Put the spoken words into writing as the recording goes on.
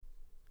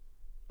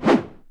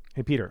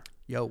Hey, Peter.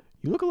 Yo.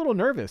 You look a little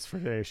nervous for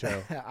today's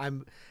show.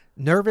 I'm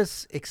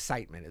nervous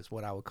excitement is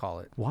what I would call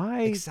it.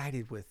 Why?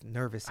 Excited with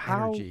nervous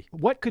energy.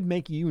 What could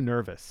make you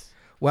nervous?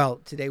 Well,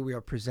 today we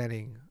are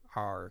presenting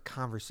our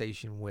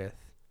conversation with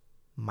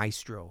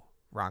Maestro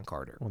Ron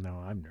Carter. Well, no,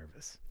 I'm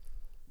nervous.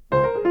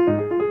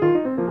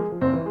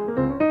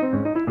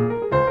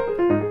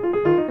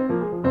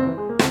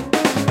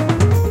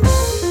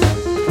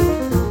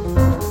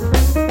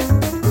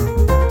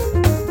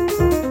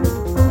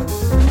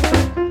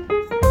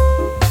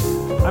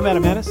 I'm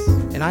Adam Ennis.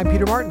 And I'm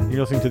Peter Martin. You're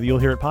listening to the You'll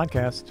Hear It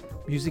podcast.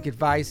 Music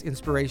advice,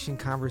 inspiration,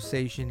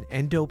 conversation,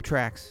 and dope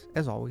tracks,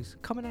 as always,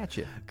 coming at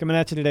you. Coming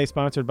at you today,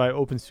 sponsored by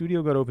Open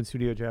Studio. Go to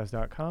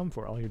openstudiojazz.com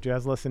for all your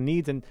jazz lesson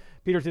needs. And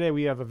Peter, today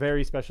we have a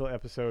very special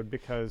episode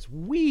because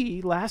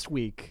we, last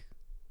week,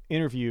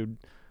 interviewed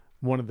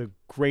one of the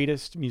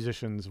greatest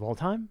musicians of all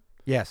time.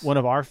 Yes. One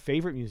of our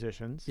favorite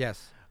musicians.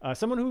 Yes.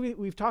 Someone who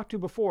we've talked to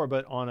before,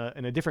 but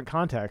in a different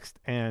context.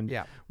 And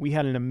Yeah. we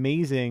had an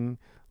amazing,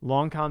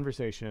 long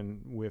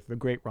conversation with the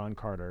great Ron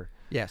Carter.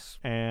 Yes.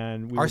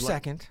 And we Our would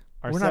second.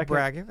 Our We're second, not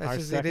bragging. our That's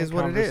just, it second is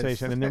what it is.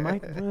 conversation. And there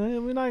might,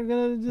 we're not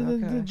going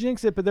to Okay.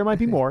 jinx it, but there might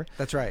be more.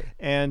 That's right.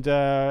 And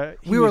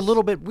We were a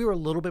little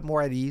bit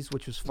more at ease,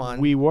 which was fun.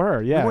 We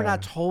were, yeah. We were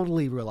not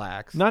totally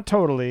relaxed. Not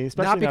totally,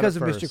 especially Not because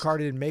at of first. Mr.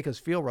 Carter didn't make us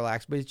feel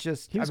relaxed, but it's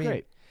just, He was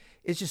great.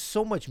 it's just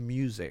so much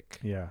music.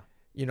 Yeah.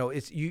 You know,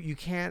 it's you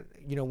can't,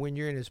 when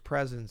you're in his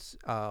presence,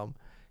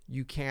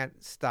 you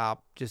can't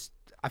stop. Just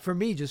for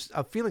me, just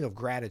a feeling of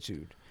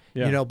gratitude.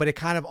 Yeah. But it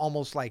kind of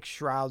almost like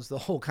shrouds the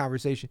whole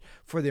conversation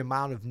for the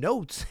amount of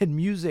notes and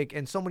music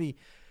and so many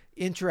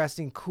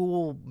interesting,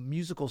 cool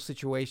musical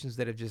situations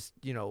that have just,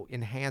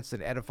 enhanced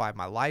and edified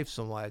my life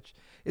so much.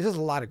 It's just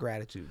a lot of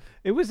gratitude.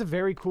 It was a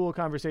very cool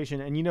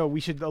conversation. And, we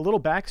should, a little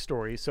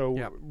backstory. So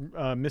Yep.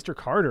 Mr.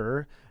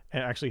 Carter,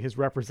 and actually his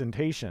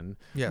representation,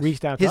 Yes.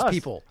 reached out to His us.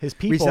 people. His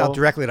people. Reached out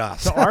directly to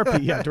us. To our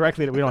people. Yeah,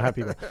 directly. We don't have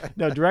people.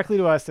 No, directly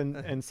to us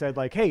and said,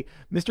 like, hey,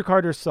 Mr.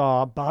 Carter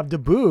saw Bob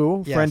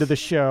DeBoo, Yes. friend of the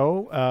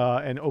show,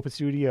 an Open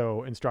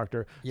Studio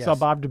instructor, Yes. saw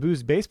Bob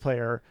DeBoo's bass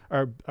player,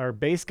 our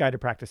bass guided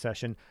practice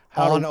session,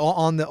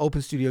 on the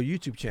Open Studio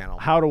YouTube channel.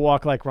 how to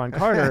walk like Ron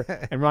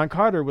Carter. And Ron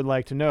Carter would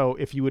like to know,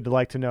 if you would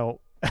like to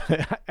know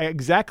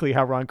exactly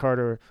how Ron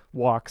Carter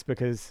walks,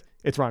 because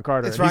it's Ron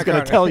Carter. It's and Ron he's going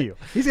to Carter. tell you.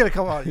 He's going to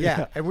come on. Yeah.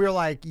 Yeah. And we were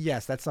like,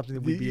 yes, that's something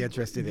that we'd be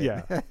interested in.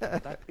 Yeah.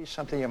 That'd be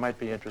something you might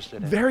be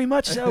interested in. Very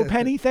much so,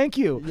 Penny. Thank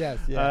you. Yes,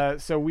 yeah.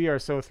 So we are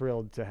so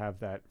thrilled to have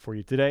that for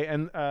you today,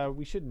 and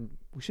we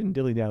shouldn't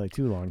dilly dally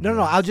too long. No.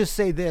 I'll just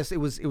say this: it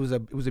was a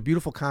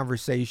beautiful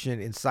conversation,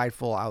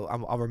 insightful.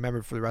 I'll remember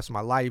it for the rest of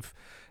my life.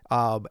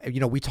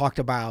 We talked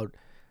about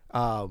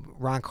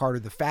Ron Carter,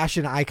 the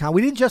fashion icon.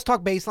 We didn't just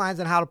talk bass lines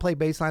and how to play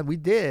bass line. We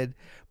did,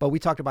 but we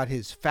talked about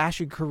his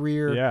fashion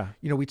career. Yeah.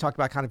 We talked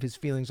about kind of his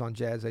feelings on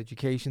jazz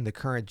education, the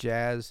current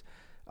jazz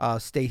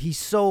state. He's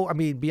so,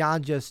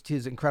 beyond just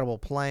his incredible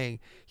playing,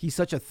 he's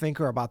such a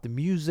thinker about the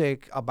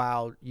music,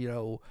 about,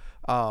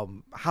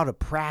 how to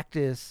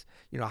practice,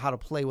 how to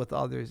play with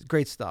others.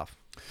 Great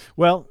stuff.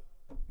 Well,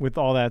 with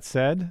all that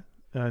said,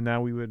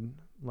 now we would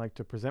like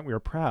to present. We are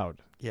proud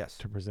Yes.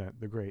 to present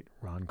the great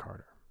Ron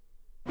Carter.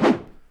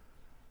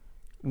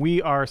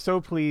 We are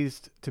so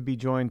pleased to be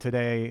joined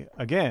today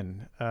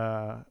again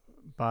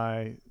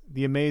by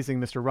the amazing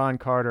Mr. Ron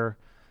Carter.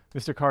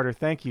 Mr. Carter,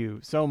 thank you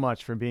so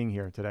much for being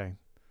here today.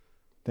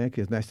 Thank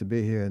you. It's nice to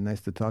be here and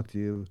nice to talk to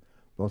you.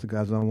 Both the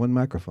guys on one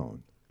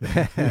microphone.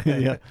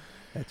 Yeah.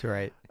 That's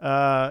right.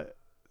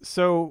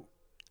 So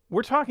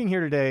we're talking here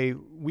today.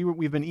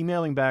 We've been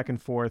emailing back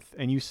and forth,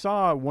 and you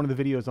saw one of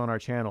the videos on our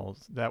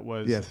channels that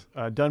was Yes.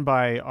 Done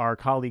by our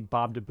colleague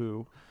Bob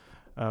DeBoo,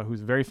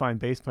 who's a very fine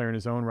bass player in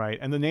his own right.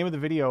 And the name of the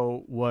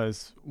video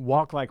was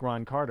Walk Like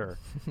Ron Carter.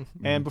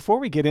 And before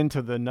we get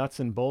into the nuts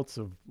and bolts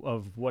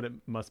of what it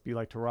must be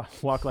like to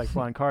walk like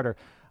Ron Carter,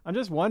 I'm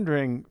just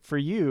wondering, for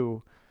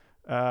you,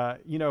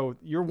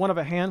 you're one of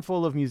a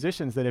handful of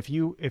musicians that if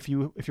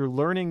you're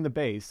learning the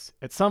bass,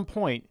 at some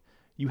point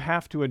you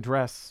have to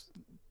address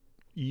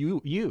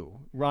you,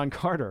 Ron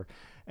Carter.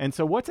 And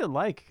so what's it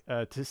like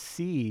to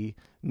see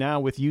now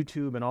with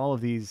YouTube and all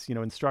of these,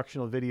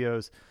 instructional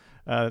videos?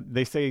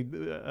 They say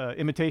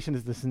imitation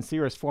is the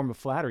sincerest form of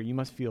flattery. You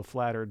must feel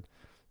flattered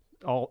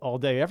all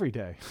day, every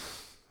day.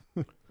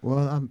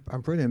 Well,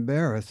 I'm pretty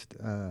embarrassed.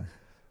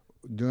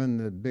 During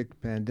the big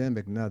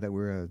pandemic, now that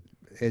we're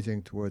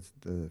edging towards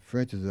the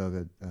fringes of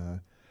it,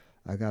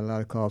 I got a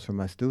lot of calls from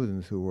my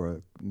students who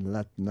were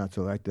not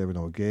so like there were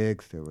no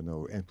gigs, there were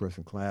no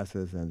in-person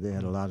classes, and they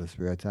had a lot of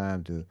spare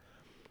time to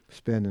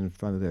spend in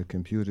front of their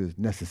computers,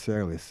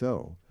 necessarily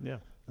so. Yeah.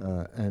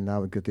 And I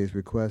would get these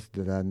requests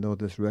that I know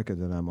this record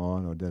that I'm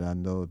on, or that I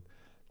know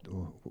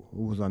who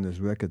was on this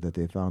record that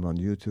they found on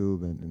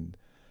YouTube, and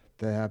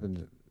that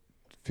happened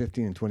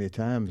 15, 20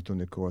 times during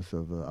the course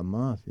of a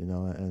month,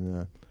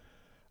 and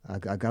I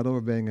got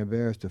over being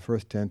embarrassed the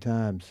first 10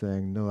 times,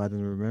 saying, no, I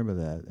didn't remember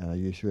that. Are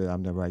you sure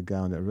I'm the right guy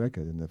on that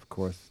record? And of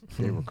course,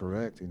 they were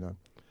correct,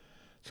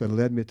 So it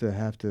led me to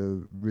have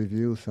to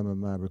review some of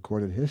my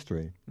recorded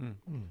history.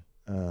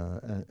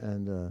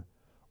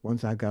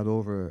 once I got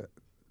over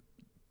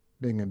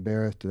being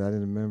embarrassed that I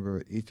didn't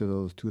remember each of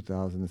those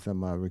 2,000 and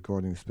some odd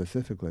recordings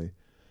specifically,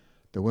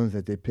 the ones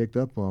that they picked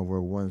up on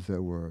were ones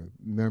that were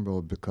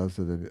memorable because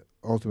of the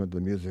ultimate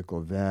the musical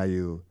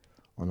value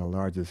on a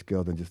larger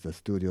scale than just a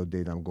studio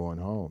date I'm going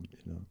home,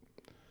 you know.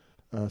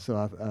 So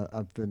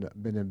I've been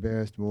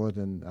embarrassed more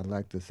than I'd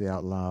like to say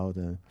out loud,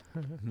 and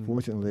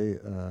fortunately,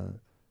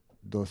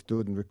 those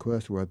student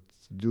requests were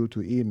due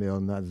to email,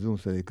 not Zoom,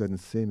 so they couldn't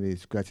see me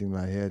scratching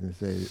my head and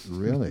say,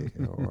 "Really?"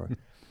 You know, or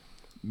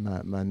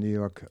my New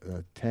York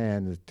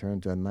tan has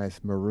turned to a nice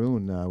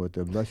maroon now with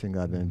the blushing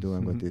I've been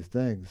doing with these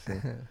things. So,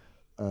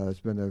 it's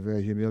been a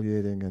very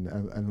humiliating and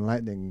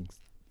enlightening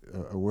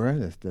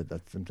awareness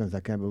that sometimes I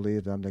can't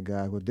believe that I'm the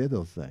guy who did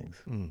those things.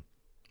 Mm.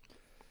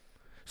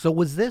 So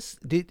was this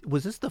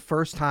the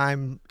first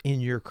time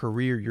in your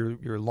career,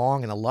 your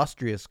long and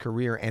illustrious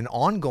career and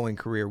ongoing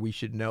career, we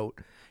should note,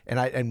 and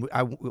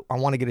I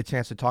want to get a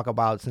chance to talk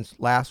about, since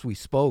last we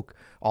spoke,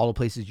 all the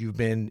places you've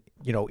been,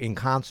 you know, in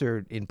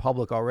concert, in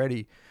public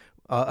already,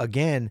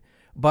 again.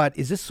 But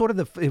is this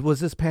was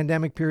this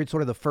pandemic period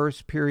sort of the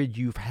first period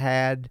you've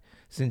had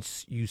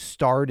since you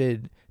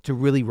started to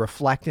really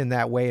reflect in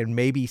that way and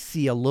maybe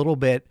see a little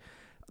bit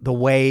the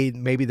way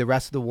maybe the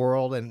rest of the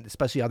world, and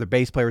especially other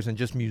bass players and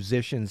just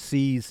musicians,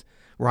 sees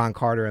Ron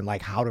Carter and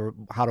like how to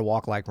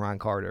walk like Ron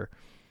Carter?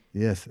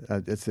 Yes,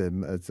 it's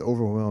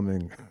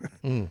overwhelming.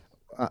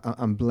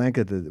 I'm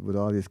blanketed with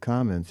all these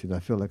comments. You know, I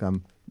feel like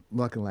I'm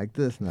walking like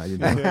this now. You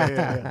know,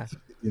 Yeah.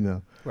 you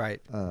know. Right.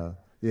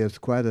 Yeah, it's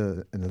quite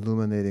an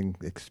illuminating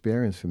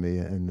experience for me.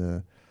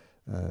 And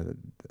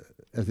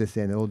as they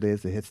say in the old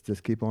days, the hits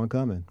just keep on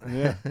coming.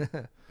 Yeah.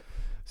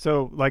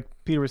 So, like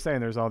Peter was saying,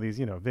 there's all these,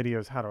 you know,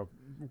 videos how to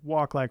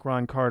walk like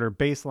Ron Carter,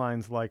 bass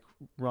lines like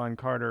Ron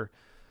Carter.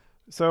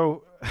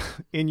 So,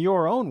 in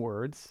your own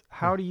words,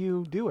 how do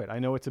you do it? I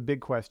know it's a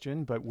big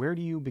question, but where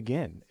do you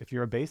begin if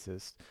you're a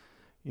bassist?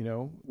 You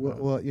know.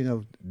 Well, you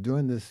know,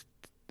 during this,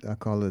 I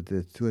call it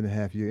the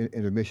 2.5-year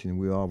intermission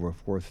we all were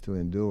forced to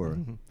endure.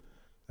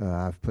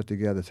 I've put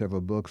together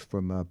several books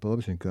for my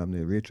publishing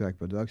company, Retract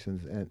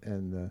Productions,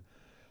 and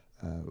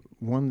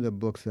one of the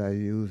books I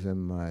use in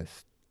my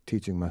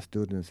teaching my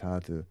students how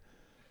to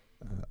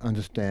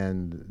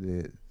understand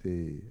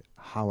the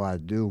how I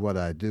do what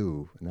I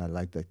do, and I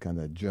like that kind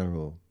of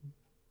general,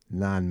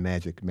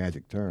 non-magic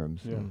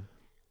terms. Yeah.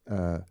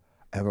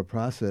 I have a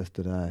process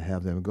that I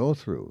have them go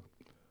through,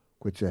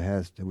 which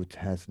has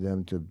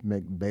them to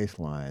make bass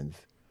lines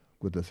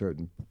with a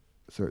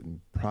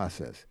certain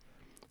process.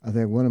 I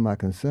think one of my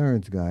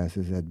concerns, guys,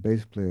 is that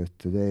bass players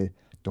today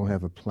don't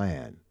have a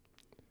plan.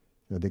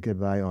 You know, they get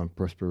by on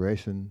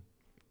perspiration,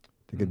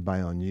 they get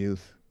by on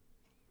youth,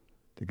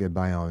 they get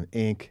by on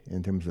ink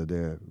in terms of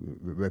their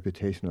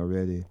reputation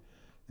already,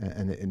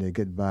 and they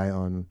get by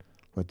on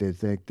what they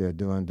think they're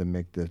doing to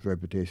make this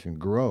reputation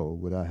grow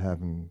without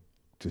having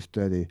to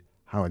study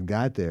how it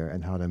got there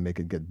and how to make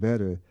it get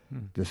better,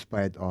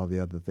 despite all the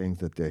other things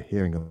that they're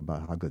hearing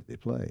about how good they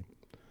play.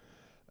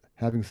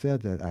 Having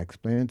said that, I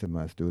explain to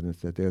my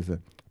students that there's a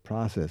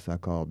process I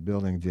call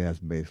building jazz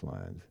bass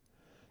lines.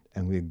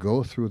 And we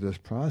go through this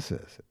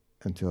process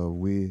until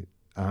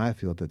I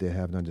feel that they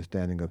have an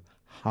understanding of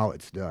how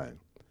it's done.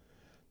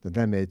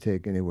 That may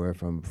take anywhere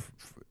from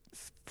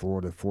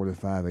 4 to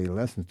 5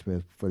 lessons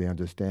for they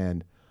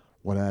understand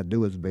what I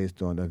do is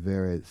based on a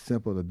very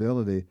simple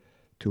ability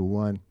to,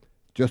 one,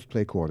 just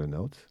play quarter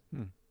notes,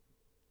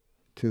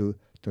 to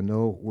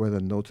know where the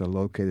notes are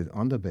located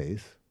on the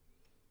bass,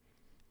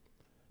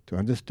 to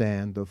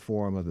understand the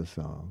form of the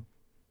song,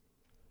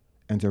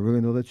 and to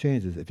really know the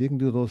changes. If you can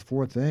do those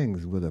 4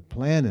 things with a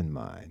plan in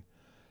mind,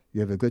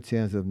 you have a good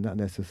chance of not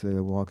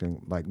necessarily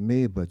walking like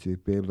me, but you'll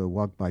be able to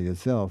walk by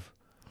yourself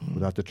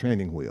without the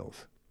training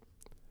wheels.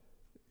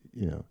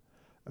 You know,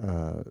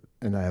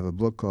 and I have a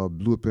book called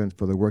Blueprint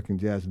for the Working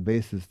Jazz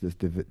Bassist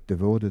that's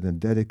devoted and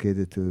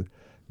dedicated to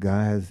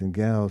guys and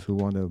gals who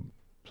want to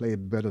play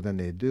better than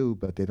they do,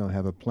 but they don't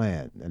have a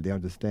plan, and they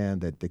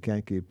understand that they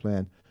can't keep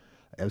playing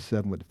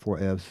F7 with 4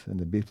 Fs and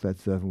the B-flat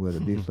 7 with a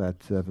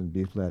B-flat 7,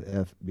 B-flat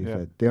F,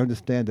 B-flat. They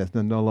understand that's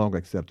no longer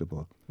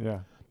acceptable. Yeah.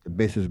 The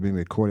basses are being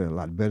recorded a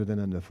lot better than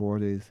in the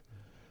 40s.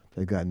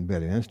 They've gotten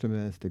better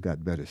instruments. They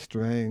got better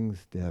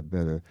strings. They have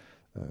better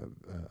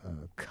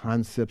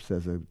concepts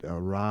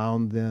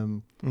around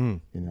them,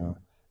 you know.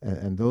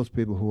 And those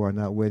people who are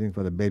not waiting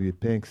for the Baby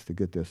Pinks to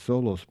get their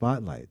solo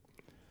spotlight,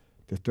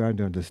 they're starting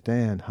to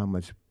understand how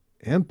much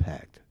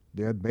impact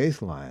their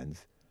bass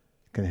lines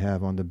can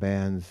have on the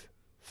band's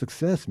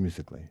success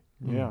musically.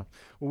 Yeah.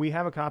 Well, we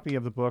have a copy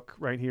of the book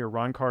right here,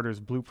 Ron Carter's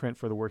Blueprint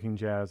for the Working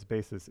Jazz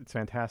Bassist. It's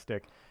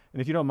fantastic.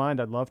 And if you don't mind,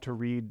 I'd love to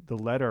read the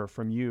letter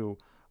from you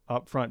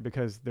up front,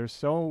 because there's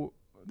so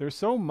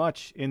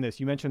much in this.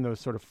 You mentioned those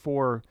sort of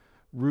 4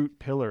 root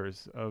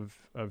pillars of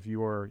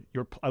your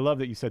I love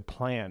that you said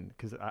plan,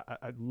 because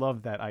I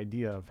love that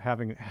idea of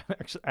having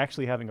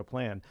actually having a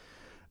plan.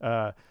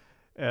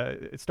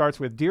 It starts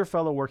with, "Dear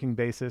fellow working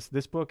bassist,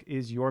 this book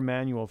is your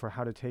manual for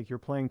how to take your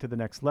playing to the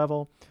next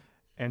level.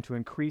 and to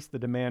increase the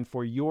demand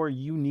for your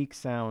unique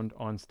sound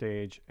on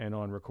stage and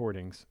on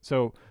recordings.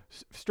 So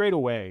straight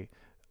away,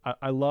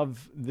 I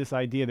love this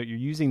idea that you're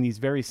using these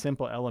very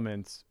simple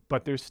elements,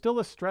 but there's still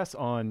a stress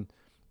on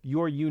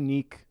your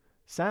unique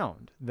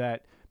sound,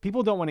 that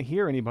people don't want to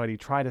hear anybody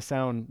try to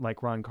sound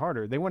like Ron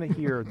Carter. They want to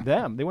hear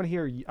them. They want to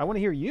hear, I want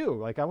to hear you.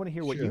 Like, I want to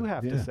hear what you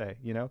have to say,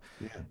 you know?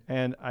 Yeah.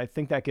 And I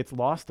think that gets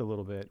lost a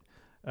little bit.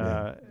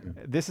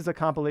 This is a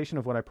compilation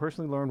of what I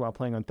personally learned while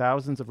playing on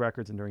thousands of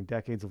records and during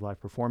decades of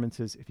live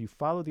performances. If you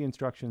follow the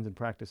instructions and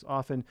practice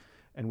often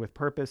and with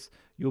purpose,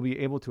 you'll be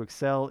able to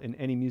excel in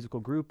any musical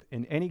group,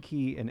 in any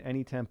key, in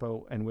any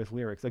tempo, and with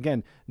lyrics.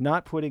 Again,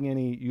 not putting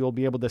any, you'll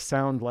be able to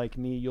sound like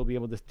me, you'll be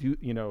able to do,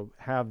 you know,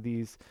 have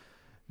these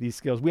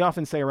skills. We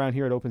often say around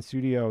here at Open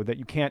Studio that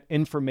you can't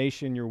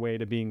information your way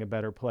to being a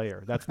better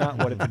player. That's not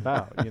what it's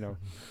about, you know.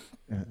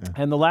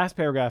 And the last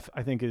paragraph,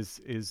 I think,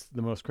 is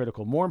the most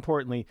critical. More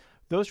importantly,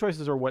 those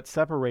choices are what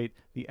separate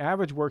the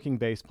average working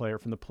bass player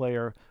from the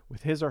player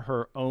with his or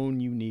her own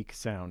unique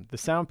sound, the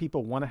sound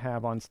people want to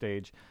have on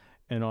stage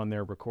and on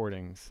their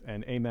recordings.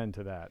 And amen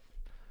to that.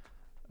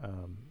 I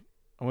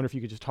wonder if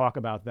you could just talk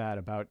about that,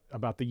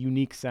 about the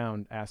unique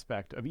sound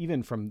aspect of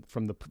even from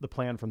the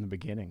plan from the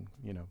beginning,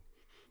 you know.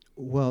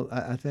 Well,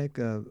 I think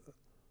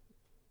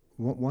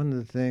one of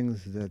the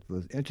things that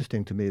was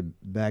interesting to me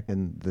back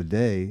in the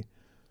day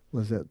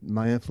was that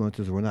my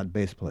influences were not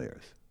bass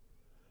players.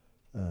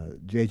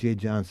 J.J.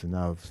 Johnson,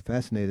 I was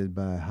fascinated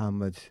by how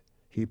much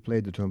he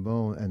played the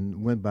trombone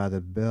and went by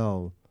the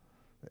bell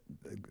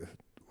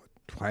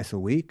twice a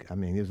week. I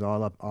mean, he was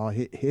all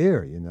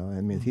here, you know. I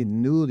mean, he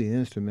knew the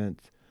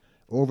instruments,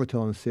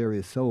 overtone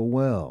series so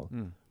well.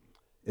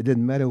 It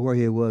didn't matter where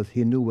he was,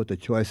 he knew what the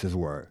choices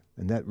were,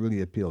 and that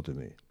really appealed to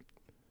me.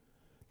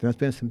 Then I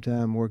spent some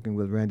time working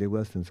with Randy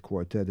Weston's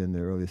quartet in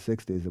the early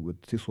 60s with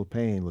Cecil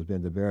Payne was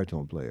being the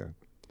baritone player.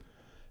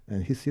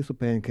 And Cecil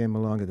Payne came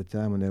along at the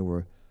time when there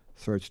were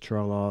Serge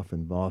Charloff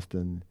in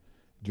Boston.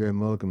 Jerry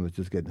Mulligan was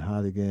just getting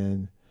hot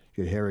again.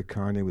 You had Harry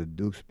Carney with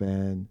Duke's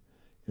Band.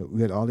 You know,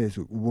 we had all these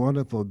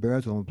wonderful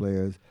baritone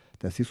players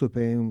that Cecil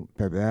Payne,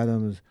 Pep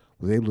Adams,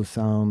 was able to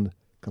sound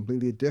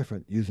completely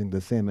different using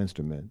the same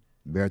instrument,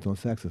 baritone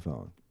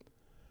saxophone.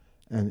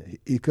 And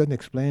he couldn't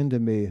explain to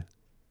me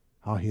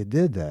how he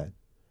did that.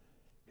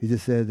 He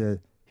just said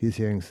that he's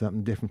hearing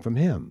something different from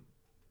him.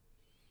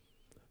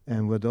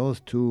 And with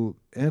those two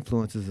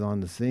influences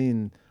on the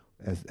scene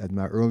at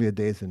my earlier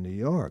days in New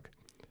York,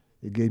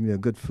 it gave me a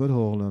good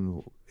foothold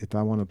on if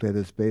I want to play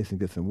this bass and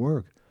get some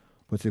work,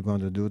 what's it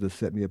going to do to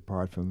set me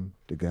apart from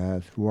the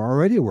guys who are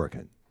already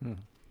working? And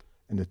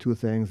the two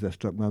things that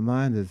struck my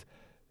mind is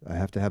I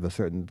have to have a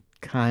certain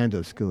kind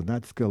of skill,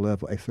 not skill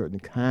level, a certain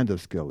kind of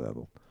skill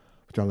level,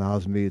 which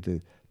allows me to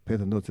play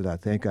the notes that I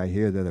think I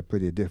hear that are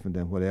pretty different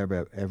than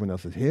whatever everyone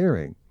else is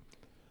hearing,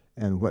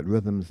 and what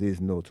rhythms these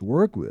notes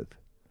work with.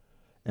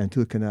 And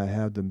two, can I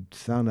have the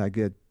sound I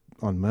get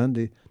on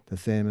Monday the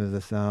same as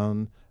the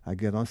sound I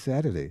get on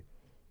Saturday,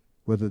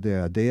 whether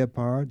they're a day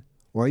apart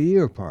or a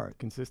year apart.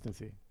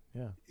 Consistency,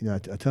 yeah. You know, I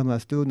tell my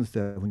students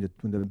that when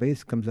the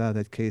bass comes out of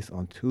that case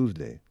on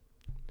Tuesday,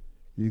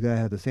 you gotta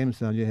have the same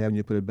sound you have when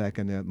you put it back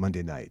in there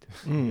Monday night.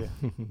 Yeah.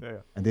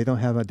 And they don't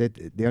have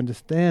they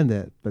understand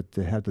that, but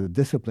to have the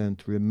discipline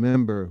to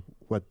remember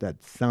what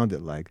that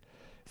sounded like,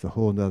 it's a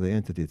whole other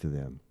entity to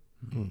them.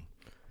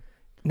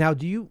 Now,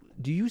 do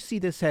you see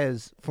this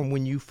as from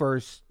when you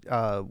first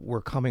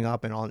were coming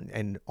up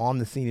and on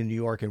the scene in New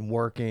York and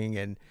working,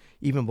 and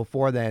even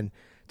before then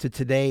to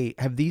today?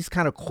 Have these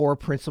kind of core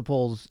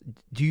principles,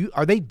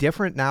 are they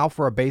different now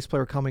for a bass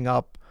player coming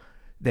up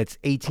that's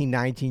 18,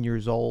 19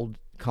 years old,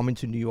 coming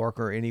to New York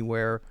or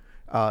anywhere,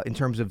 in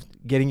terms of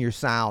getting your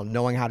sound,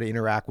 knowing how to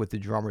interact with the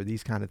drummer,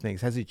 these kind of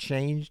things? Has it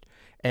changed?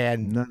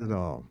 And not at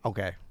all.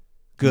 Okay,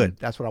 good.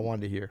 That's what I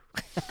wanted to hear.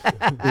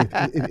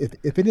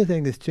 if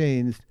anything has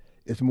changed,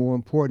 it's more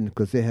important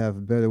because they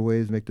have better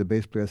ways to make the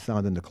bass player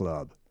sound in the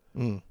club.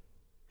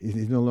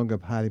 He's no longer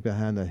hiding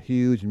behind a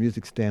huge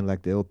music stand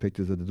like the old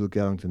pictures of the Duke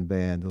Ellington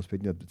Band. Those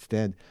pictures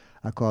stand,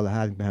 I call it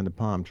hiding behind the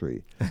palm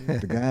tree.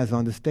 The guy's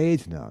on the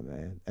stage now,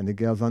 man, and the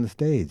gal's on the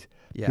stage.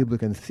 Yeah. People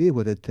can see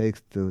what it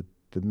takes to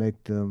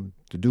make them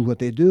to do what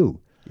they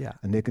do. Yeah.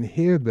 And they can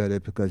hear better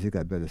because you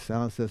got better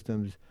sound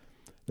systems.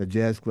 The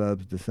jazz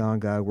clubs, the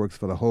sound guy works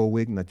for the whole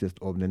week, not just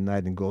opening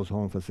night and goes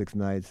home for 6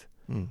 nights.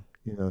 You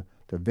know,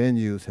 the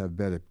venues have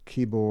better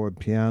keyboard,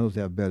 pianos,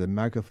 they have better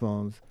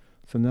microphones.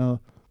 So now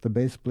the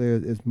bass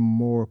player is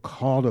more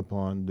called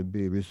upon to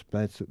be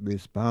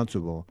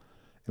responsible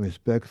and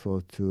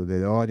respectful to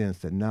the audience,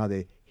 that now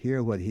they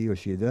hear what he or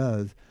she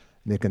does,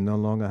 and they can no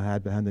longer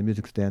hide behind the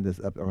music stand that's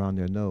up around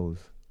their nose.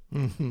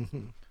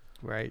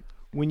 Right.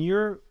 When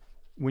you're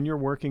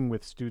working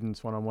with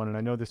students one-on-one, and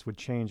I know this would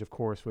change, of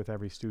course, with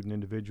every student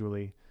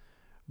individually,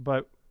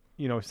 but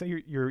you know,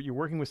 say you're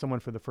working with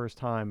someone for the first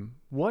time,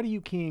 what are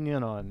you keying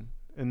in on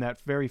in that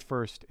very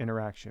first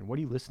interaction? What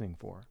are you listening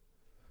for?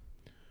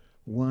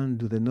 One,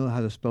 do they know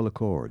how to spell a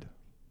chord?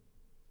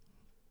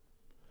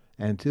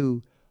 And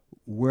two,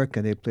 where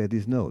can they play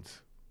these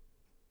notes?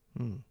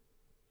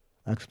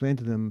 I explained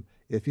to them,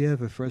 if you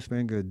have a first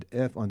finger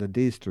F on the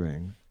D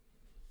string,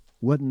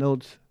 what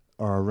notes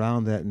are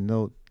around that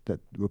note that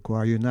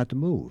require you not to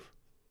move?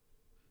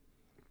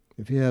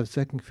 If you have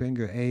second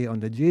finger A on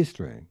the G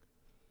string,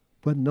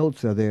 what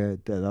notes are there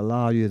that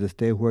allow you to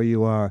stay where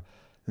you are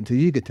until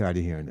you get tired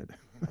of hearing it?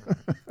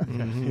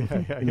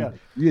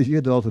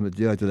 You're the ultimate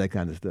judge of that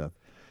kind of stuff.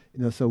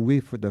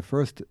 So for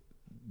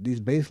these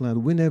bass lines,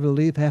 we never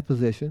leave half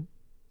position.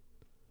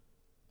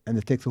 And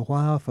it takes a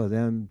while for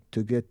them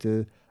to get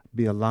to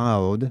be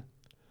allowed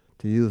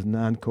to use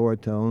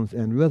non-chord tones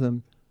and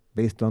rhythm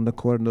based on the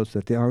chord notes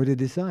that they already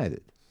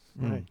decided.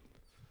 Right.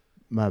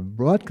 My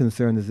broad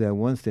concern is that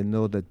once they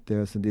know that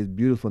there are these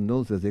beautiful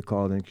notes, as they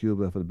call it in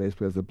Cuba, for the bass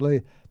players to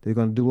play, they're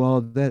going to do all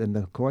of that and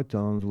the chord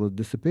tones will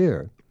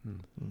disappear.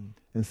 Mm-hmm.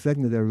 And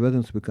secondly, their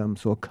rhythms become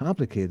so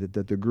complicated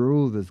that the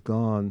groove is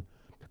gone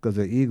because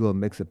their ego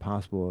makes it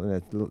possible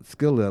at that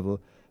skill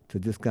level to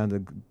just kind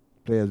of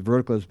play as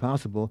vertical as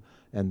possible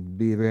and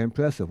be very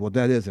impressive. Well,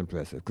 that is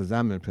impressive because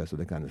I'm impressed with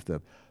that kind of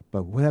stuff.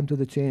 But what happened to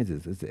the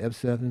changes? It's the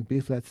F7,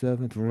 B flat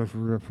 7. No, we're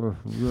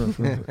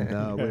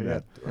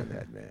not doing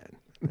that, man.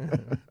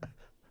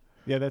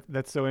 Yeah,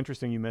 that's so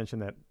interesting. You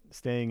mentioned that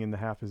staying in the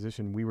half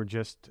position. We were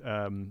just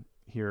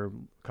here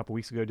a couple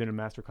weeks ago, did a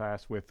master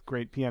class with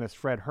great pianist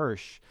Fred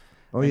Hirsch.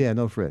 Oh, yeah,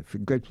 no, Fred.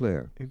 Great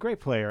player. A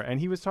great player. And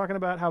he was talking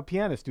about how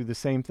pianists do the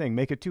same thing,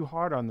 make it too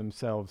hard on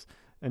themselves,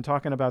 and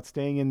talking about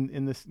staying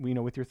in this,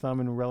 with your thumb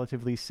in a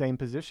relatively same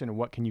position, and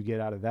what can you get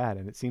out of that?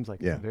 And it seems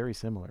like it's very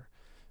similar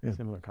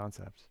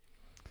concepts.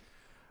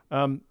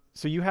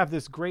 So you have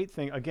this great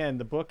thing. Again,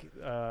 the book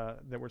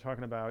that we're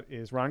talking about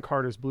is Ron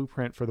Carter's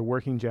Blueprint for the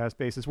Working Jazz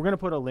Bassist. We're going to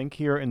put a link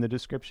here in the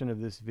description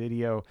of this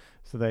video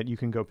so that you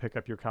can go pick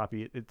up your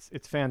copy.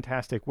 It's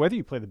fantastic, whether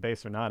you play the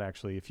bass or not,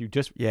 actually. If you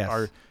just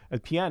are a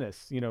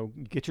pianist,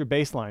 get your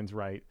bass lines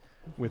right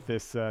with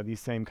these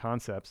same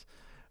concepts.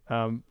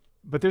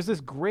 But there's this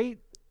great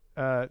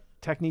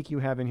technique you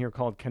have in here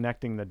called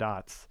connecting the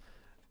dots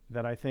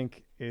that I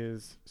think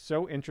is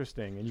so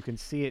interesting. And you can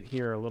see it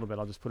here a little bit.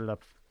 I'll just put it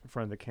up in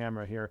front of the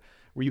camera here,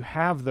 where you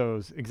have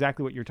those,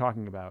 exactly what you're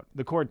talking about,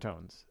 the chord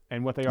tones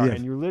and what they are.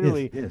 And you're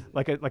literally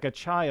like a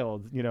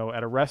child,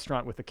 at a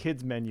restaurant with a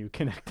kid's menu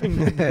connecting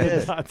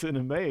the dots in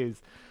a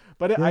maze.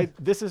 But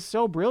this is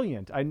so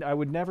brilliant. I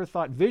would never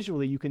thought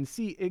visually you can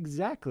see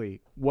exactly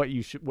what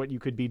you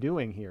could be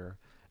doing here.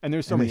 And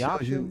there's so many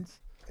options.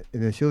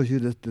 And it shows you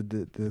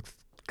the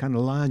kind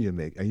of line you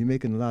make. Are you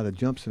making a lot of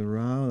jumps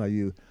around? Are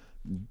you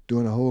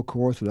doing a whole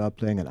course without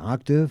playing an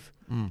octave?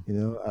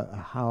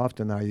 How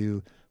often are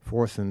you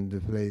forcing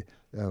to play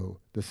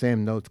the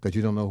same notes because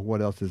you don't know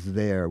what else is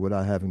there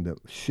without having to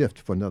shift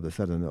for another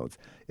set of notes?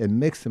 It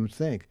makes them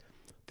think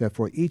that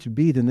for each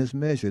beat in this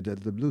measure,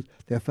 that the blues,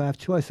 there are 5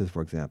 choices,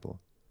 for example.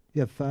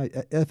 You have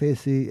 5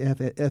 F-A-C,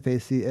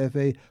 F-A-C,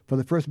 F-A for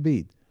the first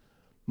beat.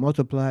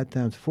 Multiplied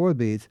times 4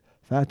 beats,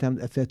 5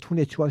 times, that's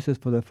 20 choices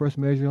for the first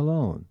measure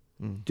alone.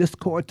 Just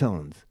chord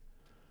tones.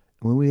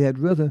 When we had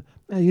rhythm,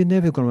 man, you're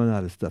never going to run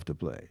out of stuff to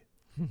play.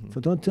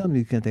 So don't tell me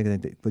you can't think of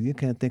anything, but you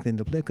can't think of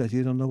anything to play because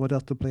you don't know what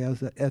else to play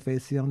as the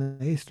F-A-C on the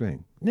A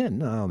string.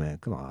 No, man,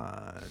 come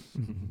on.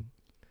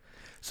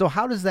 So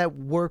how does that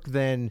work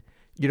then,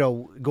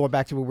 going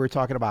back to what we were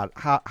talking about,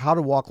 how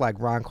to walk like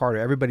Ron Carter?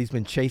 Everybody's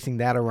been chasing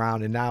that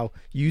around, and now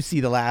you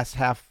see the last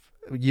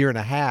year and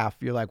a half,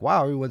 you're like,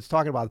 wow, everyone's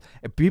talking about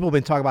it. People have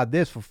been talking about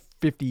this for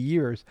 50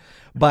 years,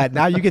 but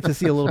now you get to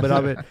see a little bit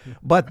of it.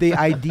 But the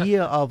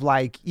idea of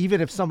even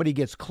if somebody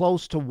gets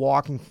close to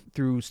walking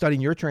through,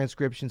 studying your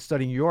transcription,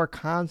 studying your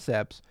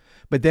concepts,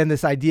 but then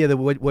this idea that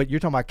what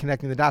you're talking about,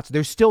 connecting the dots,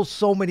 there's still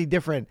so many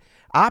different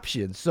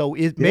options. So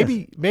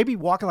maybe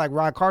walking like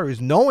Ron Carter is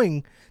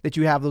knowing that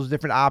you have those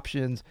different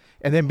options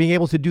and then being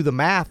able to do the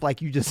math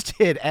like you just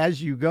did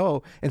as you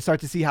go and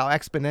start to see how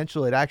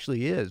exponential it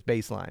actually is,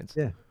 bass lines.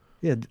 Yeah,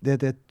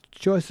 they're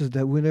choices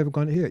that we're never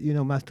going to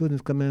hear. My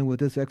students come in with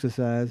this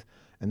exercise,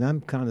 and I'm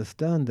kind of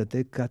stunned that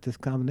they got this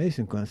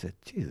combination going. I said,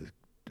 Jesus,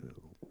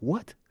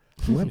 what?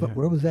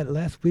 Where was that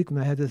last week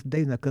when I had this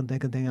date and I couldn't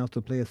think of anything else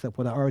to play except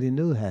what I already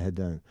knew I had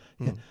done?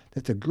 Yeah,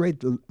 that's a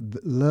great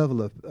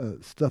level of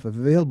stuff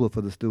available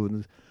for the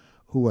students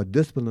who are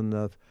disciplined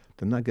enough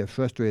to not get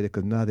frustrated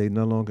because now they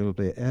no longer will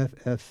play F,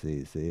 F,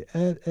 C, C,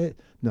 F, A.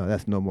 No,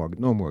 that's no more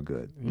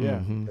good.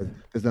 Yeah.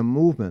 There's a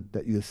movement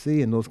that you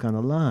see in those kind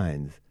of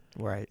lines.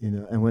 Right.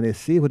 And when they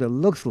see what it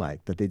looks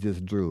like that they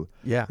just drew,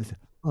 they say,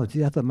 oh,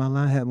 gee, I thought my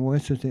line had more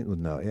interesting. Well,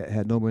 no, it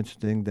had no more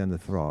interesting than the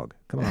frog.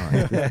 Come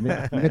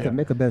on,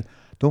 make a better.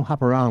 Don't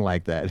hop around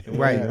like that.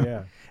 Right.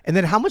 Yeah. And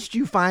then, how much do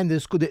you find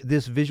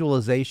this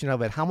visualization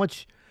of it? How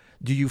much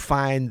do you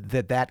find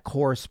that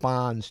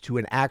corresponds to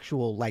an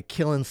actual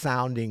killing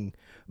sounding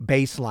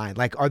bass line?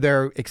 Are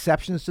there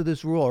exceptions to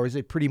this rule, or is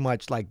it pretty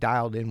much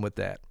dialed in with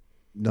that?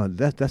 No,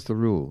 that's the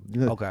rule.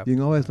 Okay. You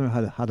can always learn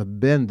how to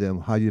bend them,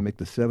 how you make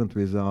the 7th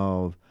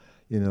resolve,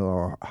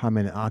 or how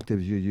many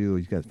octaves you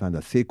use. You got to find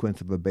a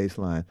sequence of a bass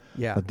line.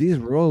 Yeah. But these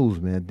rules,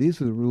 man, these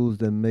are the rules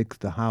that makes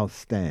the house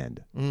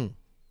stand.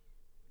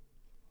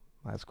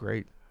 That's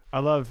great. I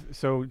love,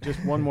 so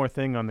just one more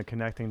thing on the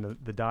connecting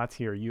the dots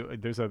here.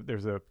 There's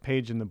a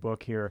page in the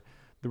book here.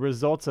 The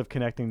results of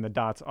connecting the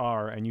dots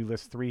are, and you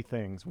list 3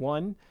 things.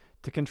 1,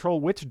 to control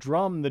which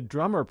drum the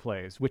drummer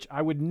plays, which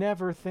I would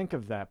never think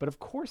of that. But of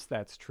course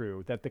that's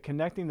true, that the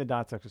connecting the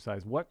dots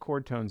exercise, what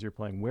chord tones you're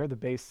playing, where the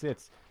bass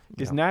sits,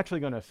 is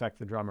naturally going to affect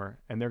the drummer,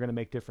 and they're going to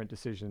make different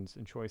decisions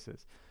and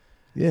choices.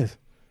 Yes.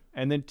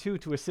 And then 2,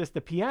 to assist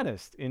the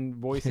pianist in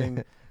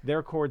voicing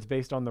their chords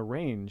based on the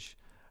range.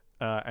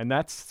 And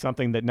that's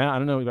something that now, I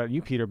don't know about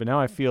you, Peter, but now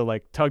I feel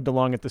like tugged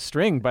along at the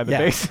string by the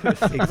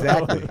bassist.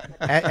 Exactly.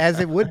 As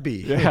it would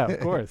be. Yeah, of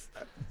course.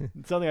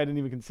 It's something I didn't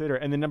even consider.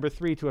 And then number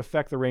 3, to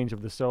affect the range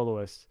of the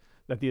soloist,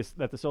 that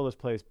the soloist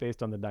plays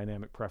based on the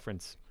dynamic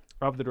preference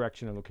of the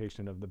direction and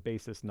location of the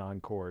bassist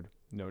non-chord,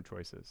 no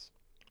choices.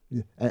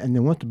 Yeah. And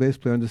then once the bass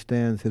player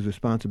understands his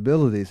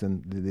responsibilities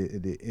and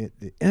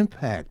the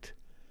impact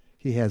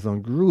he has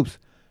on groups,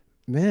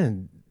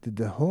 man,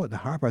 the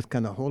harpers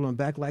kind of hold on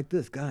back like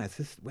this, guys.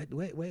 Just wait.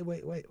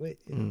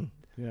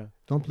 Yeah.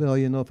 Don't play all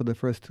you know for the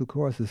first 2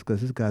 choruses,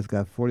 because this guy's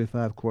got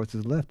 45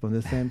 choruses left on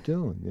the same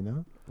tune, you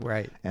know?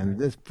 Right. And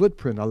this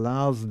footprint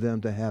allows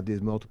them to have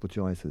these multiple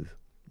choices.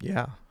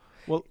 Yeah.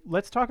 Well,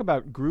 let's talk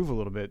about groove a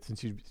little bit,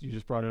 since you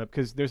just brought it up,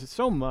 because there's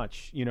so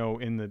much, you know,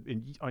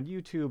 on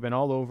YouTube and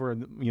all over,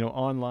 you know,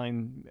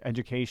 online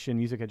education,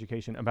 music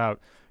education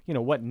about, you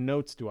know, what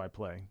notes do I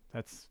play?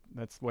 That's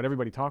what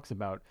everybody talks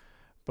about.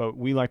 But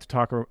we like to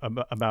talk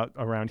about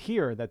around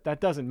here that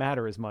doesn't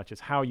matter as much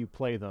as how you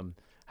play them,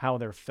 how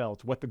they're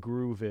felt, what the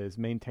groove is,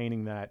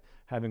 maintaining that,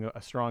 having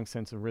a strong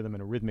sense of rhythm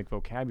and a rhythmic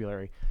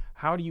vocabulary.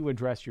 How do you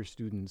address your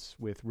students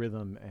with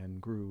rhythm and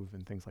groove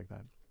and things like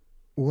that?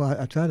 Well,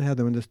 I try to have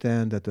them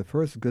understand that the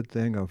first good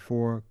thing are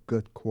 4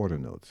 good quarter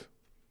notes.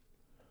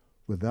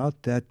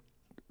 Without that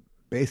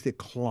basic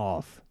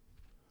cloth,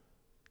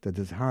 that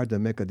it's hard to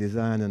make a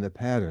design and a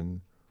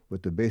pattern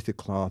with the basic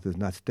cloth is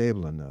not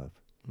stable enough.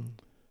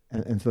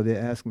 And so they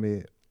ask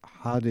me,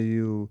 how do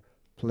you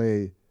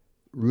play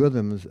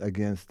rhythms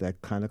against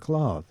that kind of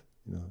cloth,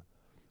 you know,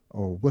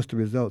 or what's the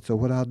result? So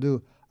what I'll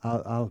do,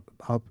 I'll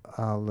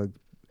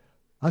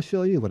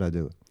show you what I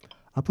do.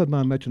 I'll put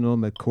my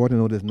metronome at quarter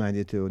note is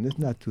 92, and it's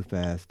not too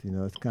fast, you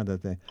know, it's kind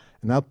of thing.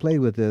 And I'll play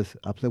with this.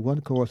 I'll play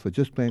one chorus for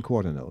just playing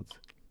quarter notes.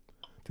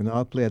 Then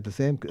I'll play at the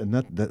same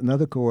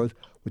another chorus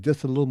with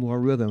just a little more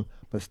rhythm,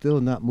 but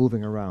still not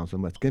moving around so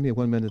much. Give me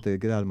 1 minute to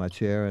get out of my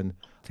chair and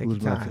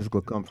lose my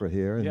physical comfort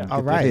here. And Yeah.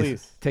 All right.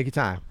 Please. Take your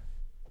time.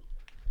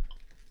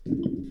 This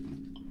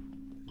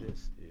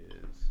is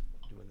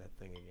doing that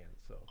thing again.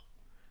 So.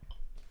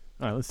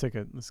 All right, let's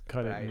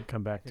cut it and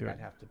come back to it. I'd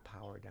have to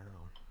power down.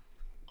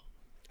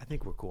 I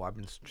think we're cool. I've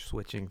been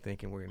switching,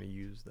 thinking we're going to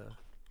use the.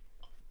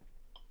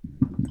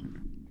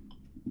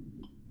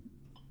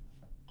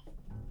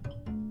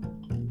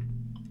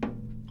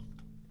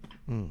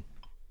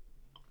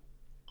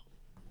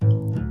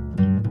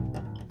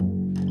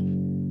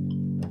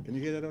 Can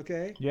you hear that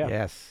okay? Yeah.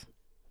 Yes.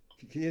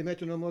 Can you hear the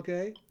metronome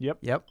okay? Yep.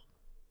 Okay,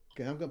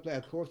 I'm going to play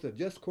a chorus of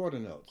just quarter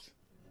notes.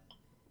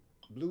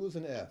 Blues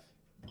and F.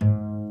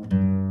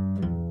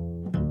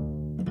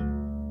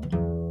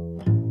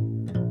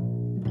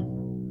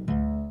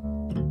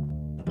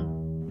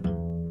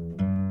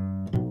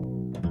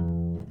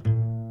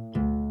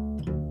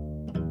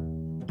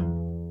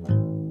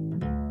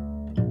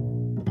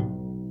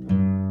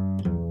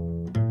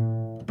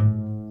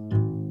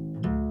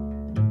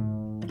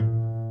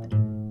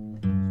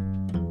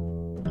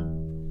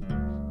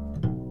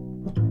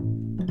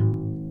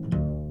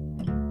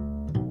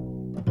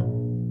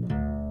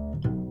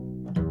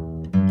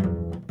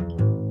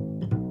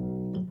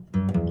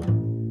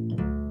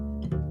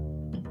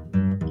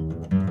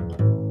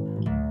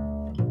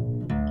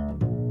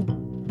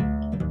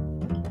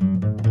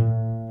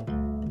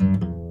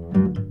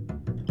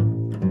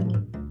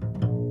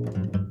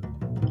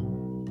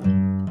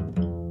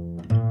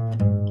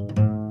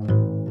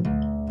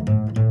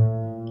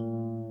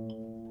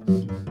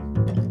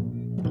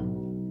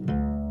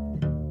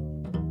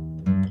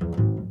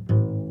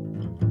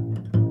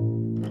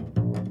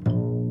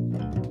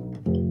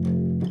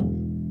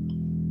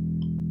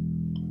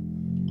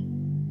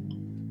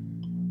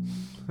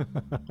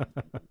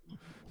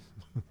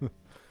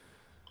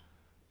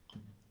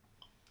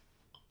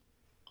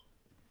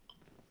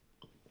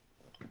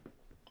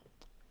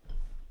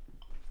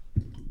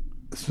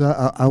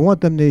 So I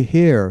want them to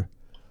hear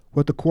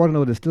what the quarter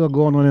note is still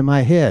going on in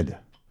my head.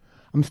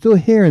 I'm still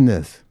hearing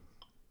this.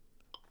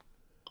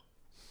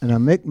 And I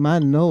make my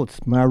notes,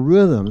 my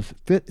rhythms,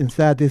 fit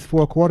inside these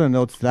 4 quarter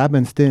notes that I've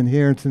been staying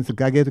here since the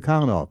guy gave the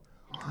count off.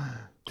 1,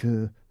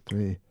 2,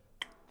 3.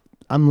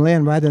 I'm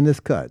laying right in this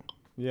cut.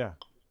 Yeah.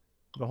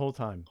 The whole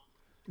time.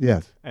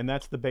 Yes. And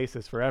that's the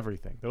basis for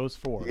everything. Those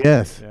 4.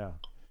 Yes. Yeah.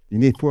 You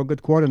need 4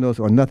 good quarter notes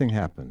or nothing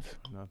happens.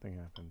 Nothing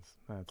happens.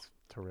 That's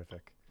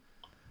terrific.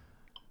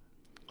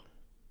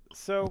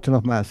 So Turn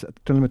off my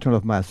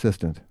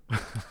assistant.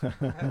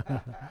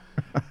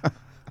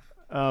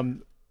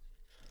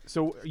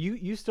 So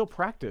you still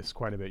practice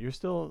quite a bit. You're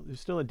still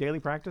a daily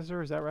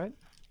practicer, is that right?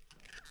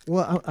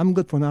 Well, I'm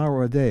good for an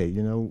hour a day.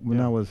 You know, when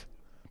Yeah. I was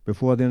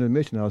before the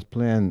intermission, I was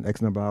playing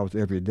X number of hours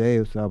every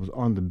day, so I was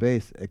on the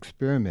bass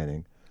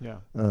experimenting. Yeah.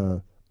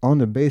 On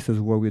the bass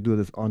is where we do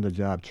this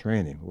on-the-job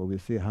training, where we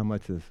see how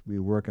much is we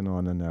working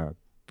on in our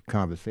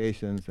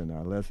conversations and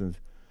our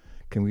lessons.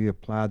 Can we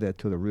apply that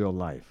to the real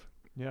life?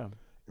 Yeah.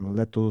 And we'll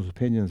let those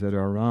opinions that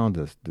are around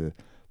us, the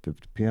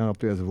piano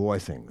players'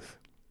 voicings,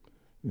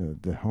 you know,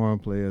 the horn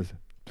players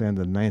playing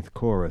the ninth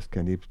chorus,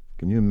 can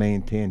you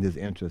maintain his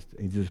interest?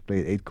 He just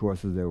played 8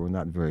 courses that were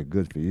not very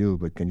good for you,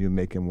 but can you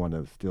make him want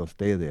to still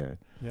stay there?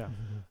 Yeah.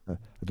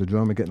 The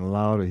drummer getting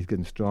louder, he's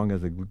getting strong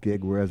as the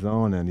gig wears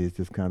on, and he's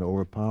just kind of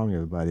overpowering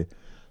everybody.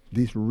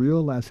 These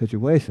real life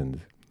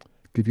situations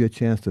give you a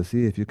chance to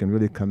see if you can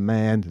really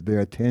command their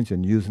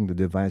attention using the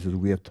devices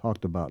we have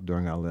talked about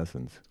during our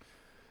lessons.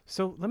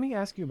 So let me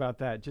ask you about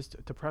that, just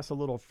to press a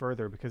little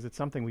further, because it's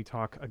something we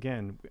talk,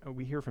 again,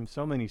 we hear from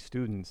so many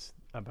students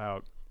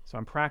about. So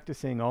I'm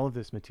practicing all of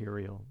this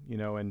material, you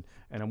know, and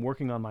I'm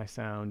working on my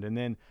sound, and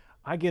then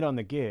I get on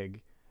the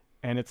gig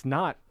and it's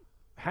not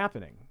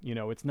happening. You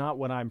know, it's not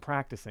what I'm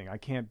practicing. I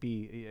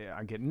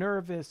get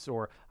nervous,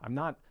 or I'm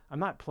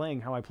not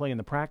playing how I play in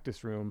the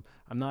practice room.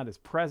 I'm not as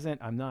present.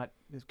 I'm not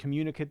as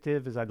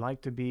communicative as I'd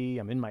like to be.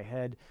 I'm in my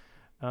head.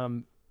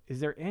 Is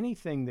there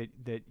anything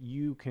that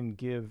you can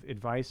give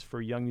advice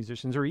for young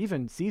musicians or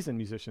even seasoned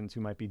musicians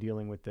who might be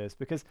dealing with this?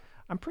 Because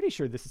I'm pretty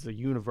sure this is a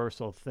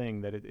universal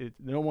thing, that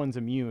no one's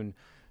immune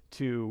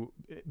to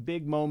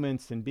big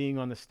moments and being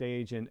on the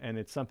stage. And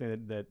it's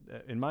something that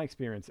in my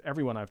experience,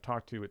 everyone I've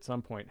talked to at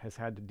some point has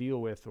had to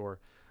deal with or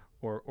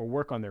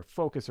work on their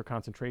focus or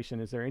concentration.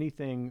 Is there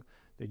anything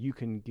that you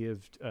can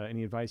give,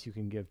 any advice you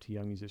can give to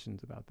young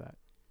musicians about that?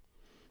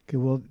 Okay,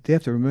 well, they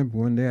have to remember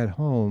when they're at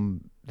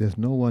home, there's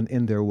no one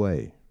in their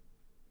way.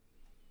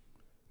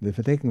 If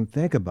they can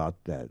think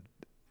about that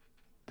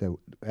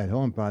at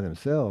home by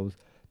themselves,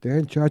 they're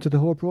in charge of the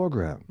whole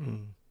program.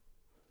 Mm.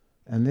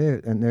 And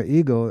their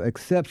ego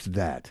accepts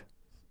that.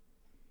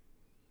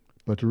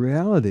 But the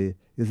reality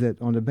is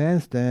that on the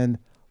bandstand,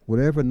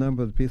 whatever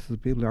number of pieces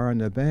of people are in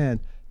their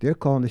band, they're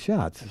calling the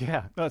shots.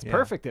 Yeah, no, it's Yeah.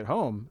 perfect at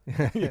home.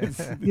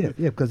 Yeah,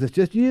 because it's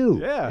just you.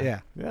 Yeah.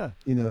 Yeah.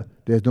 You know,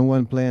 there's no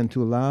one playing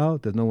too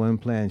loud. There's no one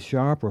playing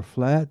sharp or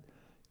flat.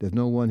 There's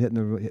no one hitting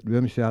the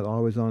rim shot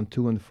always on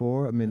 2 and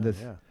 4. I mean,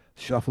 this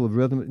shuffle of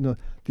rhythm. You know,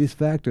 these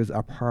factors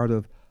are part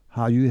of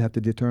how you have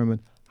to determine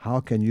how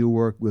can you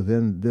work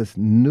within this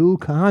new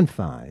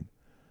confine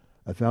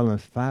of telling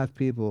us 5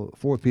 people,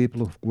 4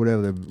 people,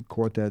 whatever the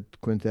quartet,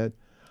 quintet,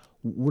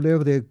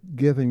 whatever they're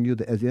giving you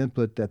as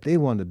input that they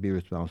want to be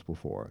responsible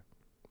for.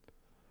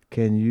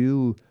 Can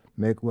you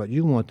make what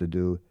you want to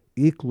do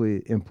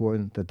equally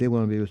important that they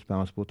want to be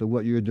responsible to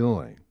what you're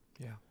doing?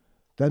 Yeah.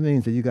 That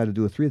means that you got to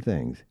do 3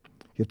 things.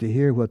 You have to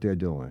hear what they're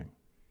doing.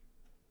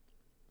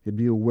 You have to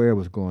be aware of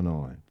what's going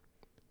on.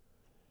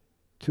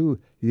 2,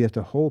 you have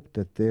to hope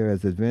that they're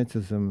as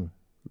adventuresome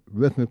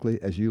rhythmically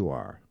as you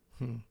are.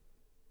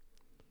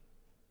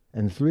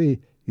 And 3,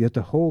 you have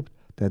to hope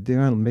that they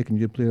aren't making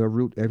you play a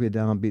root every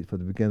downbeat for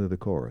the beginning of the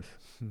chorus.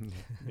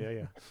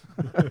 Yeah.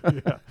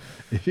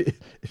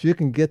 If you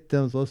can get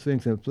those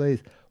things in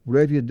place,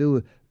 whatever you do,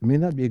 it may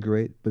not be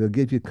great, but it'll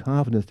give you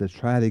confidence to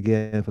try it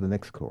again for the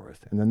next chorus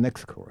and the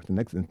next chorus,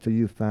 until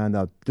you find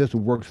out this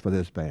works for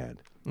this band.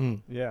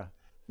 Yeah.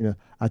 You know,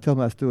 I tell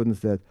my students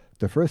that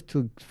the first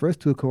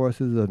two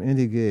choruses of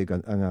any gig,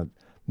 other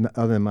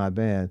than my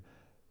band,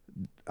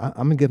 I'm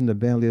gonna give him the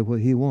band leader what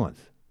he wants.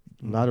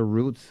 A lot of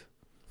roots,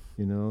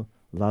 you know,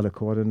 a lot of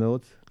quarter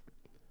notes.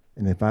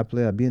 And if I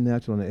play a B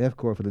natural on the F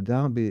chord for the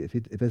downbeat,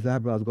 if his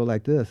eyebrows go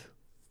like this,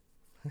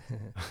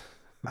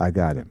 I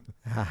got him.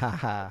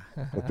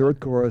 The third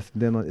chorus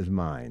then is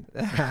mine.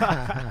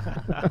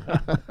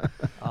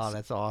 Oh,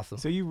 that's awesome.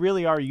 So you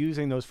really are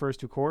using those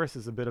first 2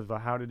 choruses a bit of a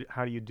how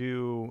do you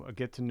do, a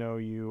get to know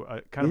you,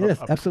 kind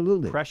Yes, of a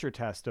absolutely. pressure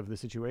test of the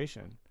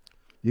situation.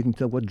 You can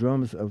tell what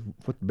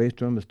bass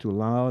drum is too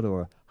loud,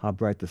 or how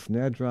bright the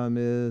snare drum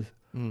is,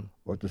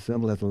 or if the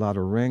cymbal has a lot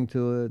of ring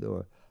to it,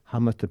 or how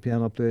much the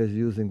piano player is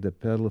using the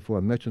pedal for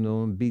a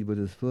metronome beat with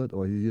his foot,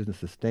 or he's using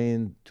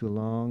sustain too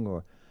long,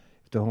 or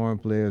if the horn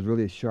player is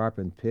really sharp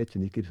in pitch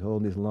and he keeps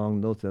holding these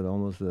long notes that are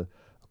almost a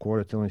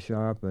quarter tone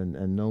sharp,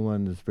 and no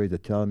one is afraid to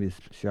tell him he's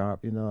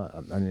sharp. You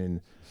know, I mean,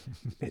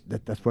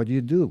 that's what you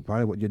do.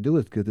 Part of what you do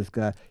is give this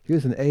guy,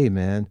 here's an A,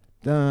 man,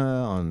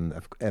 on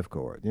F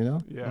chord, you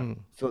know? Yeah.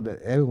 So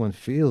that everyone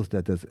feels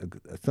that there's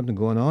something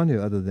going on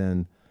here other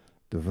than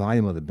the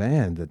volume of the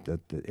band,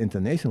 that the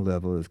intonation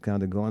level is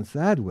kind of going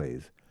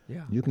sideways.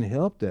 Yeah. You can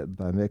help that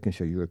by making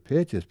sure your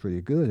pitch is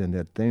pretty good, and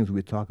that things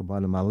we talk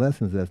about in my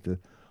lessons as to,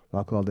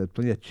 I'll call there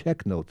plenty of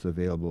check notes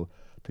available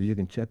so you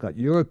can check out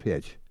your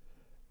pitch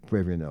for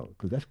every note,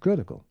 because that's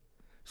critical.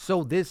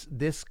 So this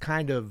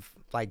kind of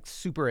like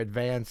super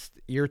advanced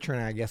ear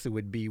training, I guess it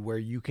would be, where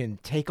you can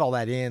take all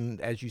that in,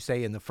 as you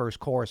say, in the first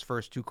chorus,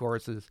 first 2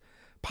 choruses,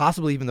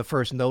 possibly even the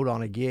first note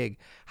on a gig.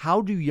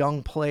 How do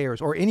young players,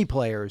 or any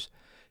players,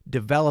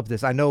 develop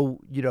this? I know,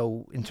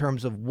 in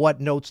terms of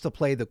what notes to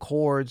play, the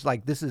chords,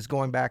 like this is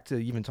going back to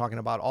even talking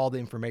about all the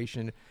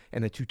information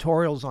and the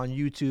tutorials on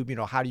YouTube,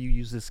 how do you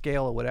use the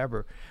scale or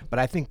whatever. But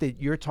I think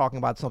that you're talking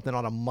about something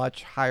on a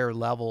much higher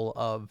level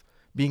of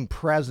being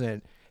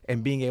present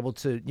and being able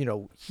to,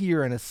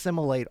 hear and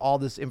assimilate all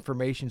this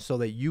information so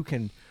that you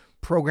can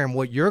program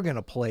what you're going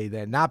to play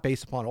then, not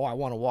based upon, I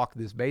want to walk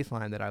this bass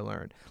line that I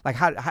learned. Like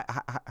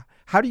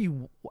how do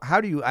you,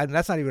 and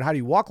that's not even how do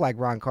you walk like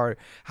Ron Carter,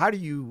 how do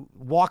you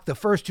walk the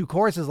first two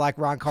choruses like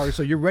Ron Carter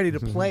so you're ready to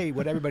play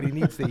what everybody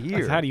needs to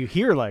hear? How do you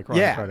hear like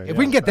Ron Carter? If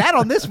we can get that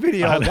on this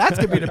video, that's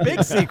going to be the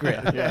big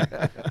secret.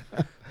 Yeah.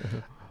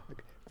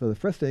 So the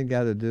first thing you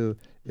got to do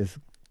is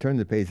turn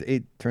to page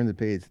 8, turn to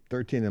page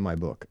 13 in my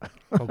book.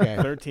 Okay.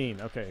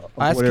 13, okay.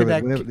 Let's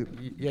connect. Whatever,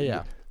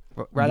 Yeah.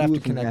 Right after use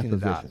and connecting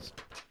the appositions.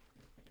 dots.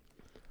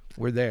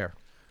 We're there.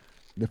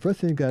 The first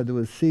thing you got to do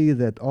is see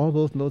that all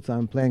those notes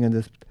I'm playing in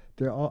this,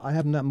 I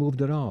have not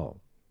moved at all.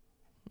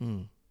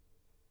 Mm.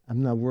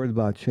 I'm not worried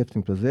about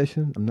shifting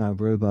position. I'm not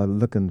worried about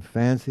looking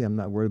fancy. I'm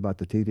not worried about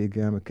the TD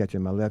gamma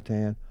catching my left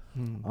hand.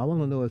 Mm. All I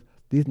want to know is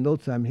these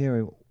notes I'm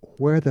hearing,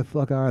 where the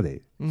fuck are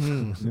they?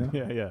 Mm.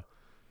 Yeah.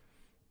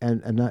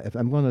 And if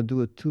I'm going to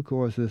do 2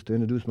 choruses to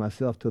introduce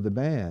myself to the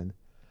band,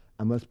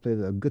 I must play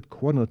a good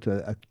chord note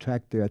to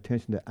attract their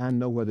attention that I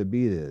know where the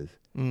beat is.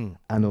 Mm.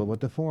 I know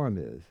what the form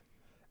is.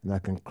 And I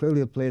can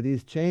clearly play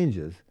these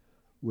changes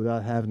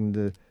without having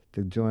to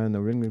join the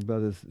Ringling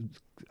Brothers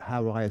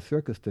high-rise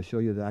circus to show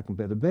you that I can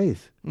play the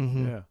bass.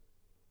 Mm-hmm.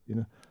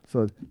 Yeah.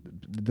 So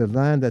the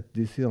line that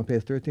you see on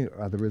page 13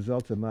 are the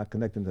results of my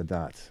connecting the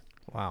dots.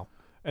 Wow.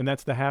 And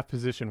that's the half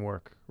position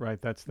work, right?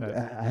 That's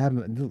that. I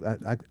haven't.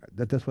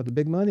 That's what the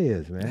big money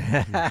is,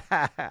 man.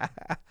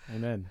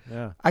 Amen.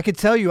 Yeah. I could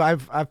tell you,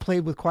 I've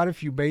played with quite a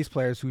few bass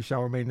players who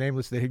shall remain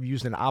nameless that have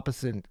used an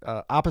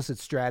opposite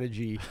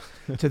strategy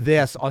to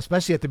this,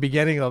 especially at the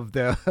beginning of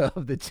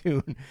the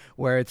tune,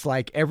 where it's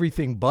like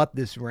everything but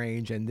this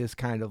range and this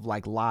kind of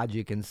like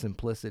logic and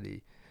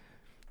simplicity.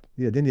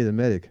 Yeah, they need a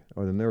medic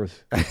or the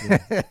nurse,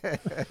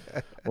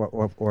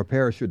 or a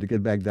parachute to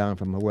get back down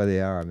from where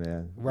they are,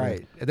 man.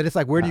 Right, and then it's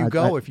like, where do you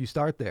go if you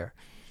start there?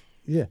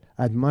 Yeah,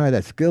 I admire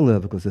that skill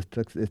level because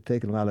it's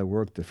taken a lot of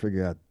work to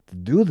figure out to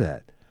do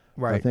that.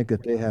 Right. I think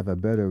if they have a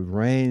better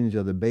range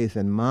of the bass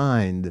in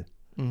mind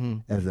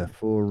as a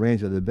full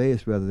range of the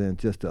bass rather than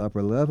just the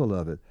upper level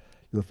of it,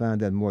 you'll find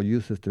that more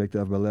useless to make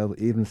the upper level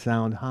even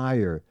sound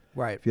higher.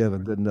 Right. If you have a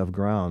good enough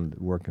ground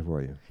working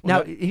for you.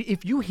 Now,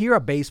 if you hear a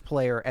bass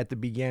player at the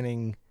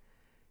beginning,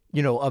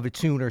 of a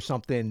tune or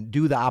something,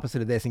 do the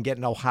opposite of this and get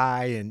no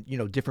high and,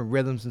 different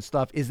rhythms and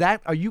stuff,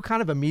 are you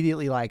kind of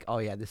immediately like, oh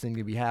yeah, this thing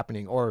could be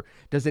happening? Or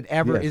does it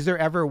ever, Yes. is there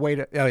ever a way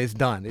to, it's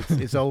done,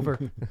 it's over?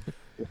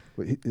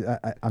 Well,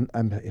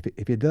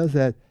 if he does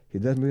that, he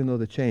doesn't really know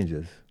the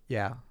changes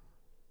Yeah.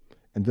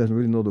 and doesn't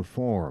really know the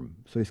form.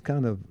 So he's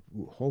kind of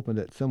hoping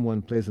that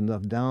someone plays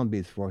enough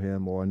downbeats for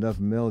him or enough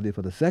melody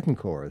for the second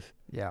chorus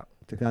Yeah.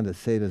 to kind of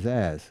save his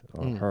ass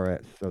or her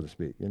ass, so to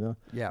speak,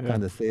 Yeah.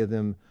 Kind of save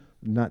them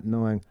not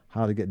knowing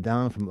how to get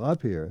down from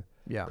up here.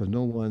 Yeah. Because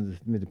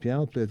the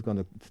piano player is going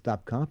to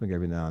stop comping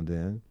every now and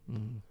then.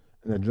 And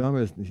the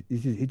drummer,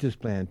 he's just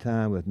playing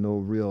time with no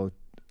real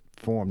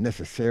form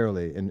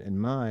necessarily in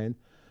mind.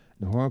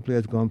 The horn player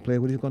is going to play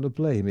what he's going to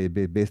play. He may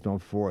be based on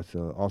fourths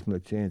or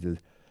alternate changes.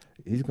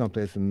 He's going to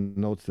play some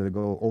notes that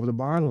go over the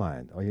bar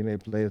line, or he may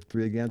play a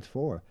 3 against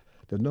 4.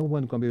 There's no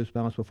one going to be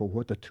responsible for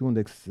what the tune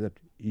except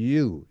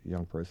you,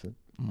 young person.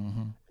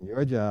 And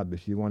your job,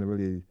 if you want to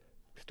really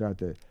start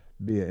to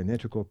be an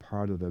integral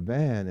part of the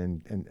band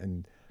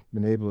and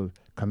been able to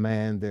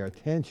command their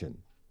attention,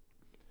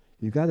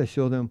 you got to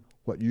show them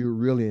what you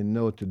really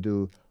know to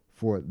do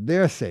for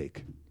their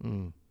sake.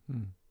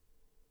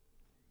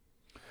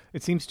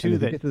 It seems And too if you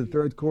that get to the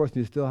third course and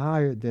you're still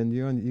higher, then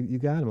you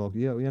got them.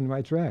 You're on the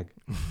right track.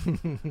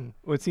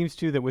 well, it seems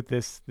too that with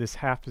this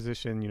half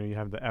position, you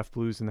have the F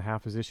blues in the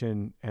half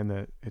position,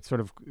 and it's sort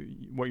of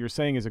what you're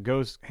saying is it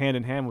goes hand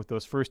in hand with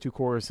those first 2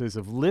 choruses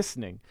of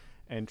listening,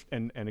 and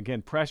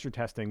again pressure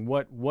testing.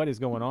 What is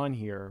going on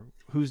here?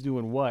 Who's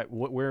doing what?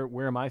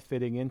 Where am I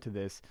fitting into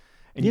this?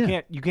 And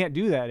you can't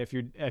do that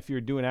if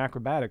you're doing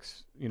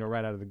acrobatics,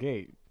 right out of the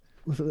gate.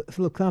 Well, so it's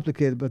a little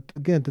complicated, but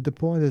again, the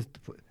point is,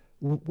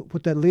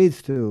 what that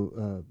leads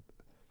to,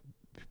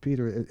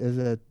 Peter, is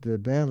that the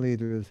band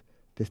leaders,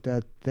 they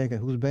start thinking,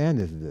 whose band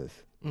is this?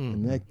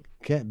 And that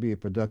can't be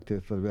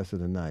productive for the rest of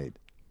the night.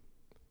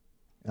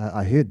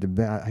 I hear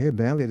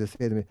band leaders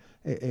say to me,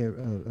 hey,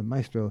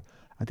 Maestro,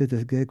 I did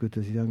this gig with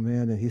this young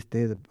man, and he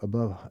stayed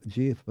above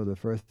G for the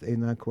first 8,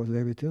 9 choruses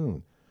of every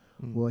tune.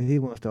 Well, he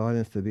wants the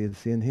audience to be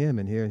seeing him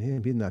and hearing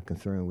him. He's not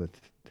concerned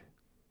with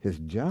his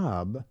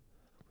job,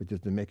 which is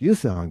to make you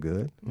sound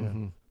good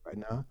right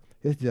now.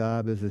 His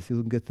job is to see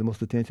who can get the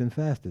most attention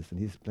fastest, and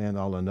he's playing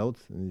all the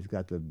notes, and he's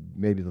got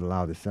maybe the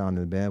loudest sound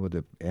in the band with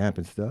the amp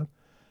and stuff.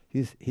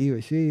 He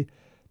or she,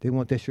 they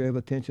want their share of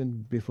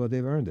attention before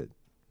they've earned it.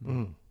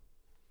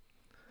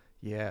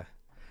 Yeah.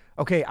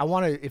 Okay, I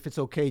want to, if it's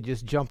okay,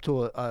 just jump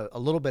to a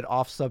little bit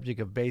off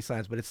subject of bass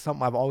lines, but it's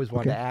something I've always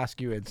wanted to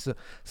ask you. And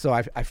so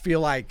I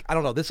feel like, I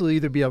don't know, this will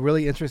either be a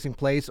really interesting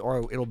place or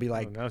it'll be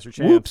like, now's your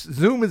chance. whoops,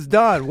 Zoom is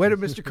done. Where did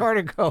Mr.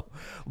 Carter go?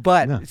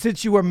 But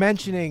since you were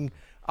mentioning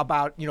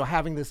about,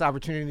 having this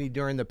opportunity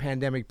during the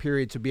pandemic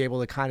period to be able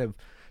to kind of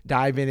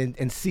dive in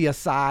and see a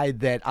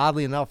side that,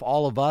 oddly enough,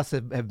 all of us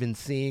have been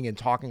seeing and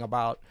talking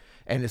about,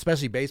 and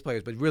especially bass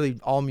players, but really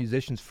all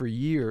musicians for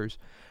years.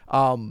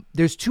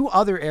 There's two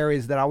other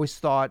areas that I always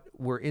thought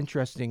were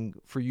interesting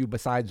for you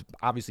besides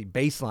obviously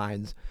bass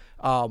lines.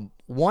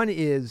 One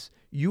is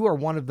you are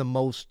one of the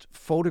most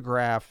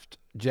photographed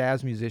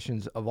jazz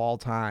musicians of all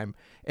time.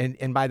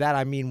 And by that,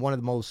 I mean one of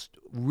the most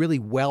really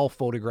well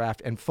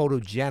photographed and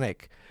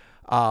photogenic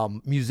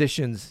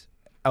musicians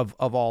of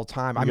all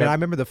time. I mean, I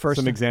remember the first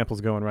some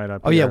examples going right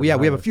up. Oh yeah, we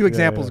have a few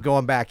examples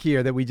going back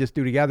here that we just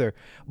do together.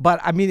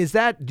 But I mean, is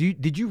that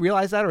did you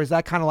realize that, or is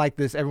that kind of like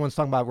this? Everyone's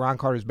talking about Ron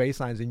Carter's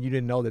bass lines, and you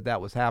didn't know that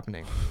was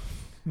happening.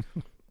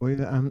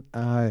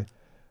 Well,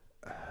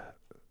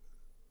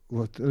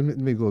 let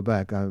me go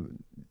back.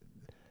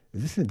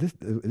 Is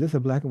this a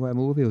black and white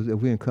movie, or are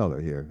we in color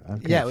here?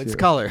 Yeah, it's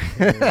color.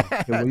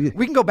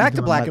 We can go back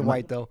to black and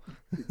white though.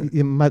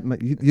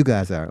 You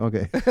guys are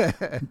okay.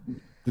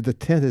 The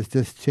tint has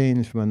just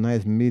changed from a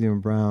nice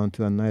medium brown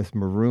to a nice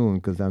maroon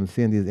because I'm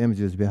seeing these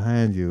images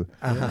behind you,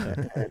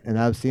 and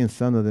I've seen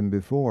some of them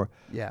before.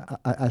 Yeah,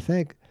 I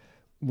think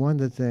one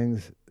of the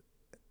things,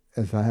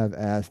 as I have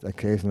asked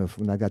occasionally,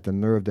 when I got the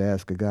nerve to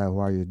ask a guy,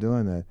 "Why are you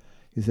doing that?"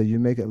 He said, "You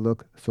make it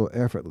look so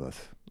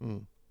effortless."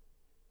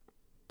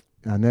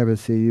 I never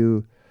see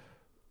you.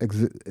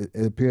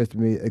 It appears to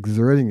me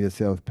exerting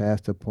yourself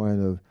past the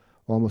point of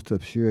almost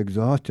of sheer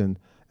exhaustion,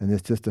 and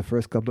it's just the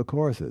first couple of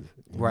choruses.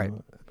 Right.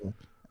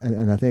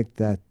 And I think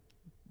that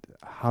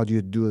how do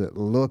you do that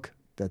look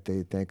that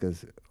they think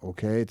is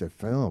okay to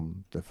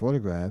film, to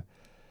photograph,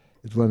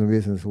 is one of the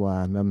reasons why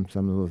I remember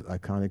some of those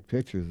iconic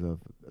pictures of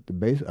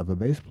a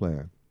bass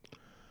player.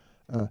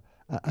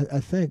 I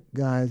think,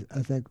 guys,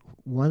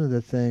 one of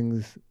the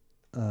things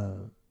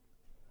that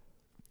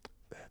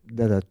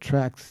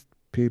attracts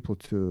people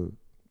to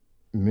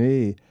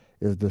me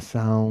is the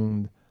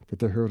sound that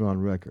they heard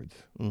on records.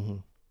 Mm-hmm.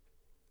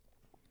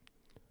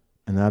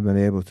 And I've been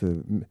able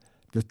to,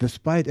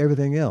 despite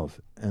everything else,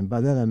 and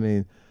by that I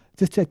mean,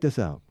 just check this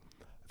out.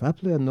 If I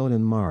play a note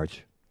in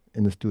March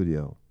in the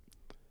studio,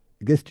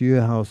 it gets to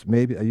your house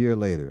maybe a year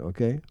later,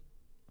 okay?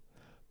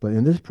 But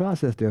in this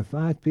process, there are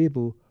 5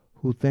 people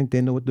who think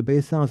they know what the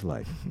bass sounds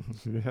like.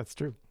 That's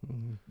true.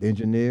 Mm-hmm. The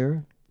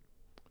engineer,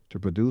 the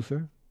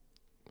producer,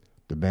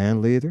 the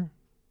band leader,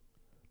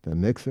 the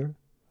mixer,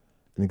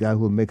 and the guy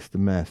who makes the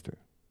master.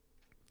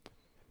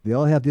 They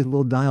all have these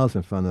little dials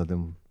in front of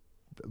them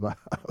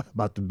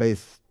about the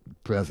bass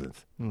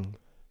presence. Mm.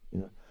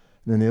 And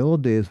in the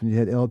old days, when you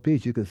had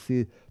LPs, you could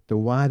see the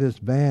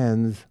widest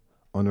bands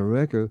on a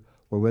record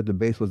were where the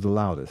bass was the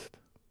loudest.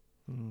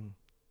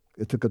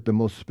 It took up the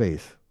most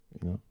space.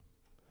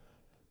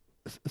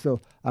 So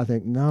I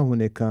think now when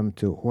they come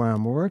to where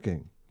I'm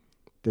working,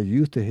 they're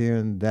used to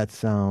hearing that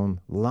sound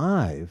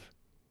live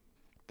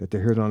that they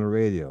heard on the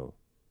radio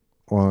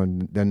or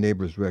on their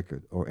neighbor's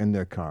record or in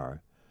their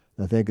car.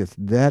 And I think it's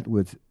that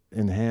which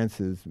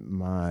enhances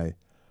my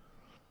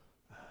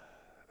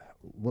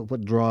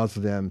what draws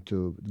them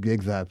to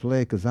gigs I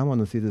play, because I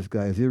want to see this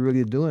guy. Is he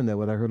really doing that,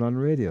 what I heard on the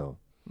radio?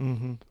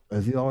 Mm-hmm.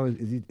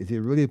 Is he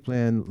really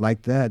playing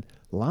like that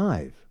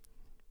live?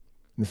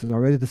 And this is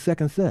already the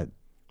second set.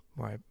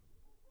 Right.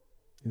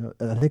 And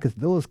I think it's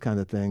those kind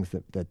of things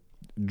that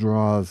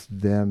draws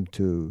them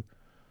to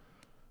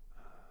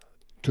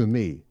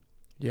me.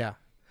 Yeah.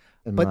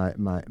 And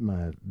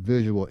my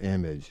visual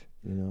image,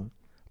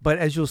 But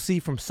as you'll see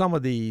from some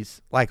of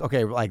these, like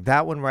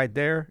that one right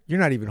there, you're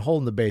not even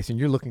holding the bass and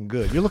you're looking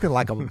good. You're looking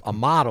like a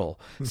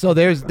model. So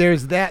there's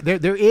that.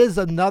 There is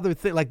another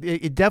thing. Like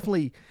it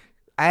definitely,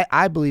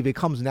 I believe it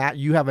comes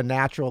you have a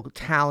natural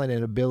talent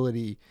and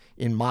ability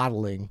in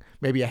modeling,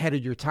 maybe ahead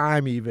of your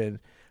time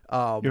even.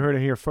 You heard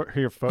it here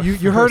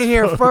You heard it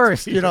here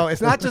first.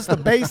 It's not just the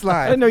bass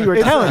line. I didn't know you were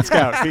a talent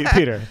scout,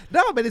 Peter.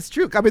 No, but it's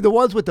true. I mean, the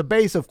ones with the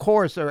bass, of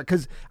course, are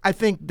because I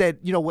think that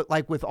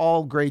with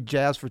all great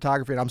jazz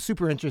photography, and I'm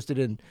super interested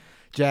in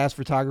jazz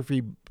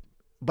photography.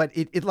 But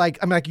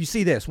like you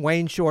see this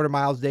Wayne Shorter,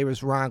 Miles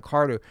Davis, Ron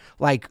Carter,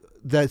 like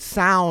the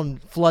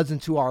sound floods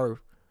into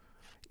our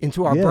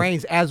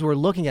brains as we're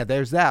looking at it.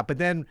 There's that. But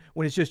then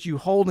when it's just you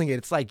holding it,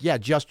 it's like,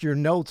 just your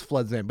notes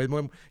floods in. But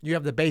when you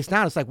have the bass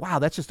down, it's like, wow,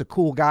 that's just a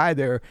cool guy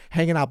there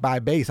hanging out by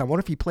bass. I wonder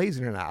if he plays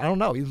it or not. I don't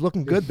know. He's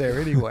looking good there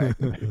anyway.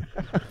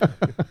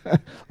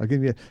 I'll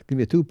give you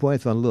 2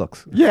 points on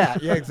looks. Yeah,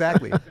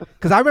 exactly.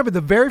 Because I remember the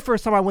very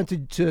first time I went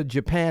to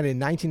Japan in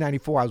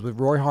 1994, I was with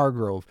Roy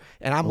Hargrove.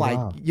 And I'm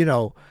wow.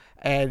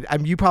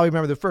 And you probably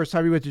remember the first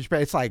time we went to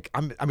Japan. It's like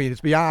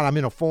it's beyond. I'm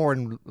in a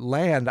foreign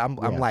land. I'm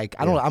like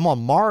I don't know. I'm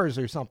on Mars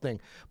or something.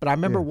 But I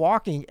remember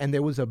walking, and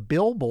there was a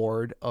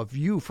billboard of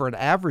you for an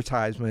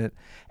advertisement,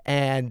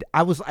 and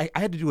I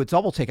had to do a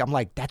double take. I'm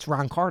like, that's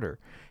Ron Carter,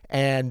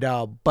 And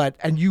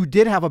and you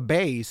did have a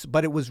bass,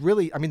 but it was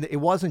really, I mean, it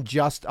wasn't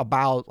just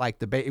about like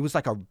the bass. It was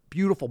like a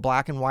beautiful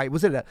black and white.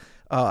 Was it a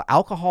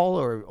alcohol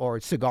or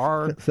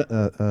cigar?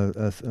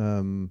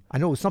 I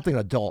know it was something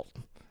adult.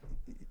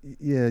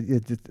 Yeah,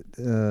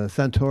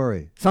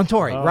 Suntory.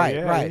 Suntory, Oh, right,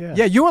 yeah, right. yeah.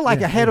 Yeah, you were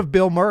like ahead of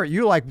Bill Murray.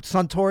 You were like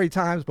Suntory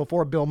times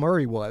before Bill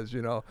Murray was,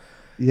 you know.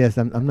 Yes,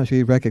 I'm not sure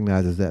he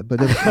recognizes that,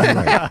 but it was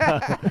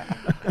Suntory.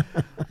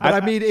 But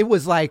I mean, it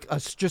was like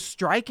just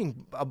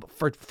striking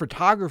for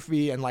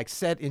photography and like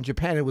set in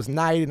Japan. It was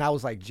night, and I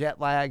was like jet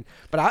lagged.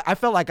 But I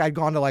felt like I'd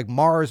gone to like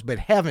Mars, but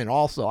heaven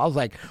also. I was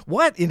like,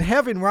 what in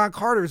heaven? Ron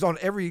Carter is on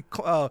every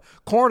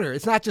corner.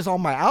 It's not just on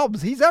my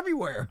albums; he's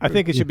everywhere. I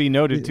think it should be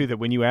noted too that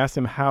when you asked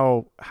him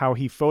how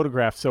he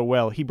photographed so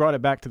well, he brought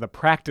it back to the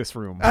practice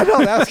room. I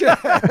know that's good.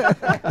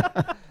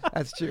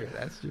 That's true.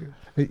 That's true.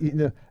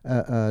 You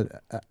know,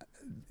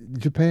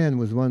 Japan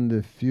was one of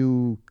the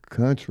few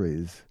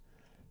countries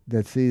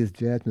that sees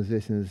jazz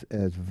musicians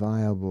as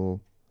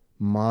viable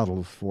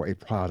models for a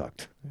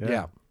product.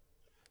 Yeah.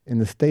 In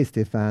the States,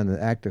 they find an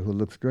actor who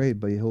looks great,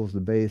 but he holds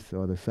the bass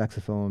or the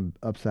saxophone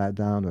upside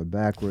down or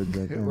backwards.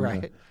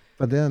 Right.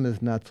 For them,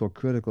 it's not so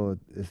critical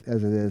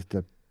as it is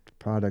the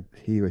product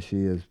he or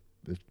she is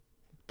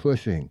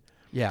pushing.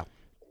 Yeah.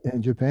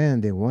 In Japan,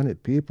 they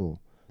wanted people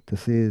to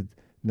see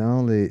not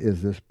only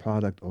is this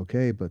product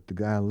okay, but the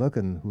guy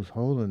looking who's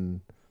holding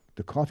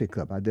the coffee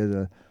cup. I did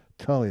a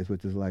Tully's,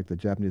 which is like the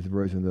Japanese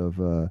version of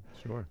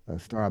Sure.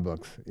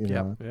 Starbucks, you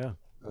Yep. know.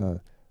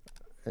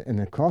 Yeah. In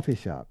a coffee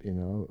shop, you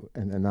know,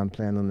 and I'm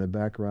playing in the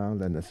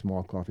background in a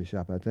small coffee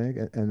shop, I think.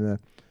 And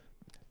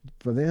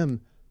for them,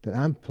 that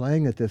I'm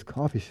playing at this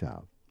coffee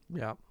shop,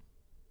 Yeah.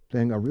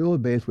 playing a real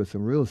bass with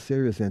some real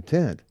serious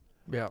intent,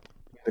 Yeah.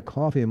 the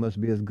coffee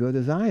must be as good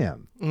as I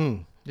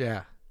am.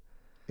 Yeah.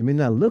 It may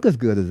not look as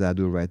good as I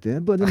do right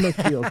then, but it must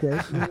be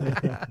okay.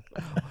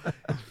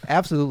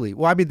 Absolutely.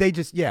 Well, I mean,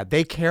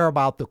 they care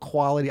about the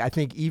quality. I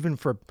think even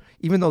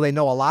though they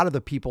know a lot of the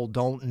people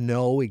don't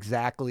know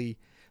exactly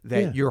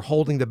that you're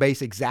holding the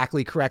bass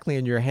exactly correctly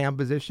in your hand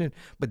position,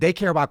 but they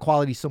care about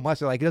quality so much.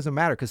 They're like, it doesn't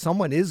matter because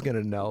someone is going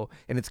to know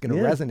and it's going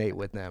to resonate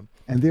with them.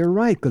 And they're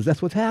right, because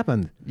that's what's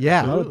happened.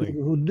 Yeah. A lot of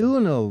people who do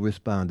know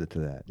responded to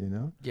that, you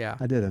know. Yeah.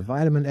 I did a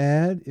vitamin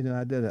ad, you know,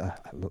 I did a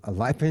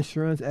life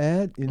insurance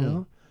ad, you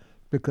know,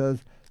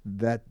 because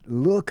that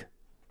look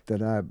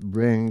that I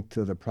bring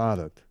to the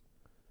product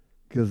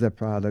gives that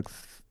product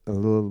a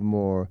little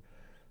more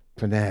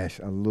panache,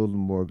 a little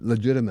more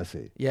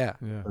legitimacy. Yeah.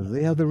 Yeah.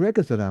 They have the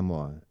records that I'm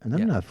on, and I'm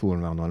Yeah. not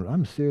fooling around on it.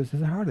 I'm serious.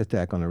 There's a heart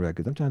attack on the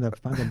records. I'm trying to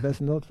find the best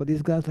notes for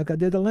these guys like I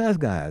did the last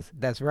guys.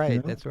 That's right. You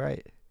know? That's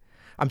right.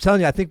 I'm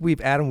telling you, I think we've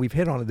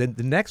hit on it.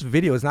 The next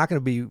video is not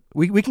going to be,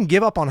 we can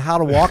give up on how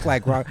to walk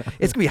like Ron.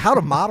 It's going to be how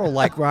to model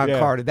like Ron Yeah.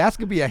 Carter. That's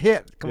going to be a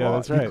hit. Come on.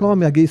 That's You right. call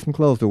me, I give you some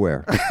clothes to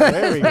wear.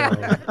 There we go.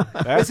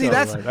 That's See, all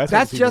that's right. What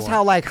that's people just want.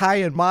 how like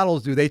high end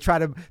models do. They try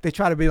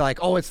to be like,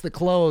 oh, it's the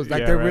clothes,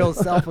 like Yeah, they're right. real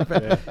self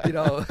you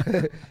know.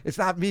 It's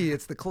not me,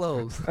 it's the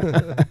clothes.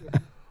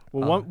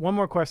 Well, one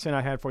more question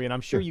I had for you, and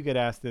I'm sure you get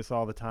asked this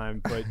all the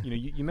time, but you know,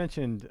 you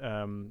mentioned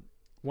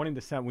wanting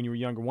to sound when you were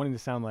younger, wanting to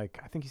sound like,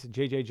 I think you said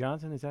J.J.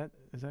 Johnson. Is that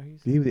who you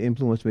said? He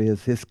influenced me.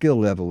 His skill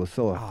level was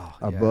so Oh,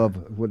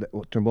 above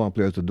what trombone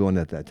players were doing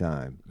at that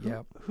time.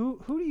 Yep. Who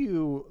do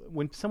you,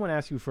 when someone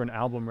asks you for an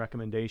album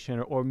recommendation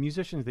or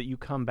musicians that you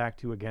come back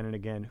to again and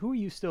again, who are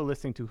you still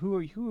listening to? Who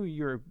are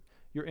your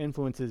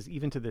influences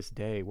even to this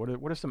day? What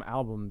are some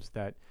albums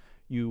that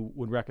you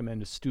would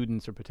recommend to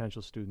students or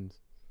potential students?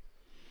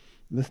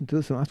 Listen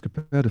to some Oscar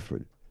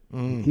Pettiford.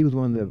 He was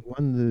one of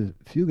the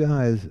few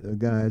guys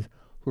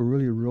who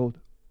really wrote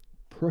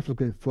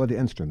perfectly for the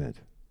instrument.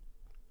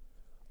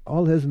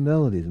 All his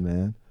melodies,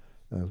 man,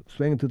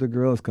 Swinging Till the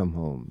Girls Come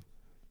Home,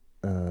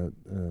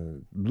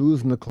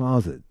 Blues in the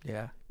Closet.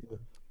 Yeah.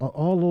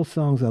 All those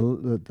songs are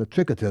the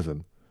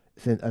tricketism.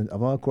 And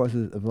of all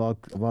courses, of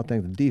all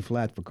things, D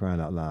flat for crying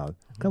out loud.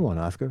 Come on,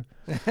 Oscar.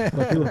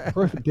 But they were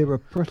perfect. They were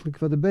perfect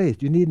for the bass.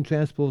 You needn't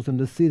transpose them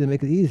to C to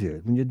make it easier.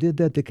 When you did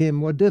that, they became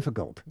more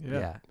difficult.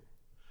 Yeah.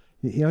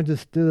 He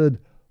understood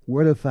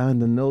where to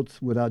find the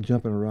notes without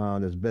jumping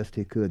around as best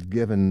he could,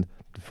 given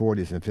the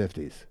 40s and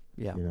 50s.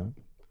 Yeah. You know,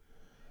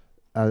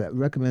 I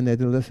recommend that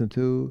they listen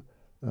to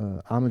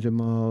Ahmad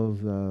Jamal's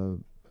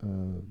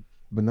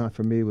 "But Not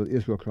for Me" with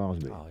Israel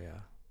Crosby. Oh yeah.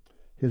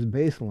 His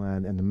bass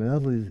line and the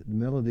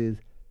melodies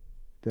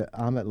that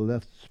Ahmet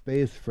left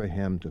space for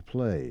him to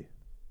play.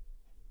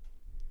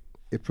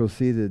 It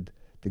proceeded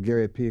to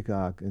Gary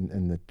Peacock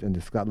and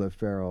the Scott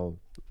LaFaro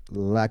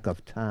lack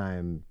of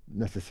time,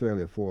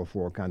 necessarily a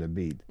 4/4 kind of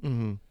beat.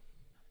 Mm-hmm.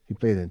 He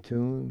played in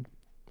tune.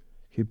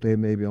 He played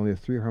maybe only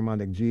 3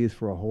 harmonic G's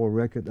for a whole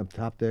record up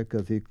top there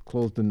because he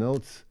closed the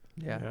notes.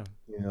 Yeah.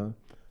 You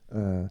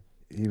know,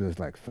 he was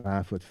like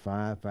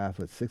 5'5",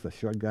 5'6", a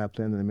short guy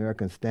playing an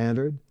American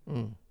standard.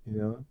 You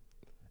know,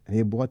 and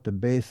he brought the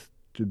bass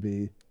to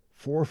be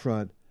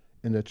forefront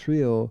in a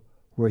trio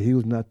where he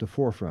was not the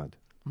forefront.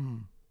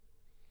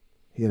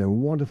 He had a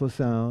wonderful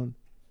sound,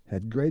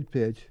 had great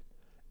pitch,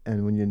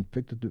 and when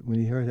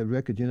you heard that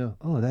record, you know,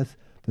 oh,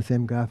 the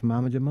same guy from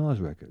Mama Jamal's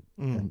record,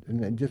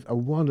 and just a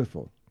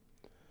wonderful.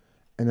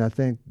 And I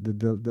think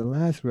the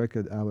last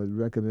record I would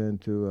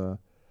recommend to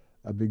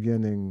a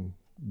beginning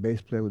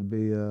bass player would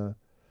be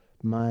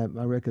my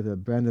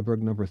record,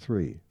 Brandenburg No.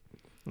 3,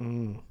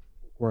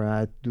 where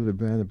I do the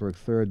Brandenburg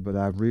third, but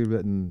I've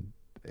rewritten.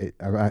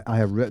 I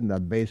have written a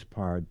bass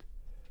part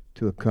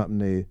to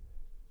accompany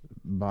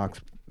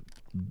Bach's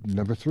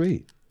No.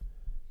 3,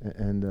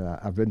 and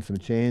I've written some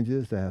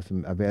changes.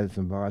 I've added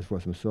some bars for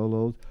some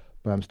solos,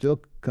 but I'm still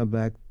come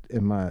back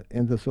in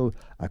the solo.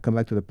 I come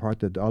back to the part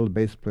that all the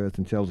bass players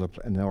and cellos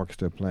and the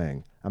orchestra are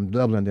playing. I'm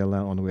doubling their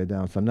line on the way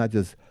down, so I'm not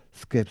just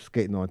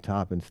skating on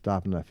top and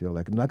stopping. I feel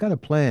like I got a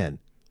plan.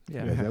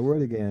 Yeah. There's that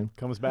word again.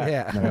 Comes back.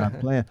 Yeah.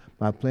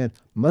 My plan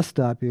must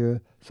stop here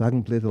so I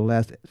can play the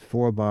last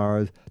 4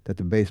 bars that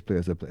the bass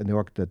players are playing,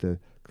 that the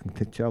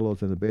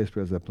cellos and the bass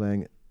players are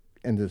playing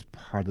in this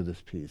part of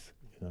this piece.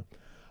 You know,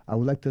 I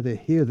would like to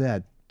hear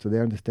that so they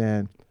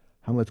understand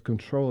how much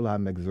control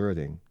I'm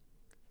exerting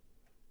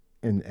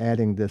in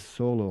adding this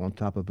solo on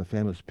top of a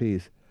famous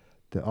piece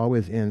that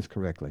always ends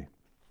correctly.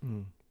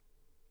 And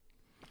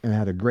it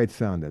had a great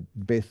sound. The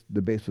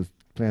bass was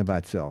playing by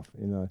itself.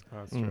 You know,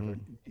 That's terrific.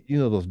 you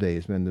know those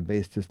days when the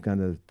bass just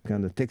kind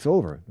of takes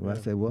over. Well, I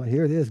say, well,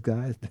 here it is,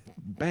 guys.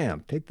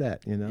 Bam, take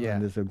that. You know, Yeah.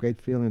 and it's a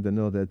great feeling to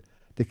know that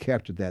they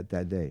captured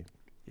that day.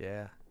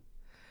 Yeah.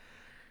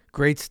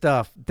 Great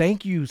stuff.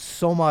 Thank you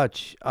so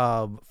much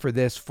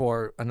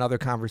for another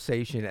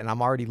conversation. And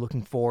I'm already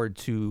looking forward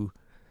to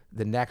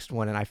the next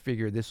one. And I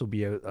figure this will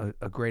be a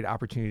great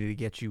opportunity to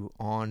get you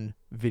on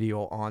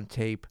video, on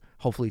tape,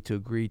 hopefully to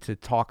agree to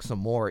talk some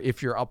more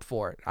if you're up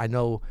for it. I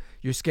know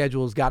your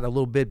schedule has gotten a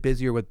little bit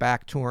busier with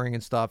back touring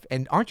and stuff.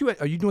 And are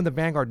you doing the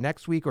Vanguard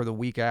next week or the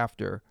week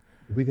after?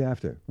 The week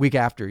after. Week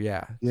after,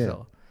 yeah. Yeah.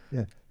 So,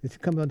 Yeah. It's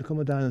come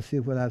down and see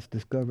what I've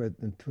discovered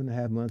in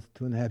 2.5 months,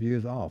 2.5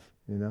 years off,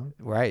 you know?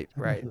 right.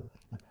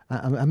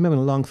 I remember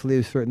the long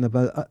sleeve shirt,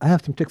 but I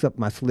have some tricks up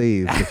my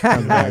sleeves.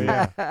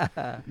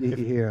 You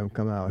hear them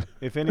come out.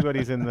 If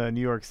anybody's in the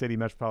New York City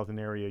metropolitan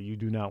area, you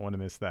do not want to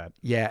miss that.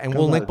 Yeah, and Come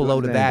we'll on, link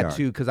below to that Vanguard.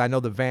 too, because I know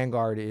the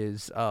Vanguard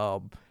is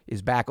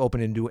back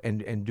open and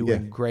doing Yeah.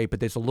 great, but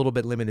there's a little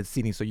bit limited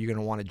seating, so you're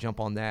gonna want to jump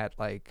on that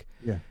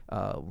Yeah.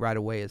 right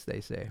away, as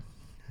they say.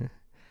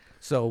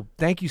 So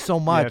thank you so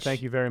much. Yeah,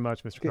 thank you very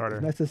much, Mr. Okay, Carter.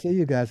 nice to see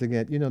you guys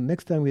again. You know,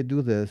 next time we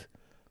do this,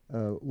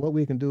 what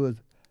we can do is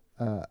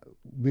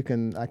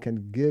I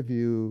can give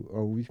you,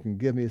 or you can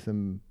give me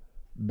some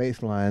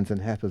bass lines in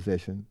half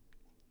position,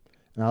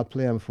 and I'll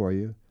play them for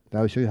you.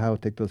 I'll show you how to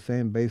take those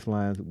same bass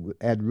lines,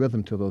 add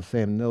rhythm to those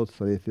same notes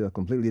so they feel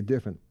completely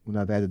different when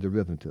I've added the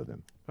rhythm to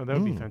them. Oh, that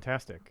would be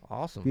fantastic.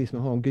 Awesome. Give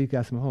you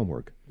guys some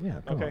homework.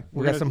 Yeah, come Okay. on.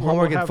 We got some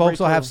homework, and folks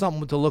will have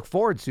something to look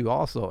forward to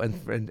also, and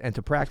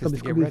to practice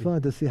It's to going get to be ready.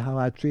 fun to see how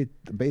I treat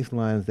the bass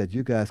lines that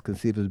you guys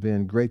conceive as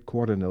being great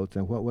quarter notes,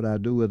 and what would I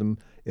do with them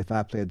if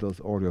I played those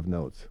order of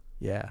notes.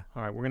 Yeah.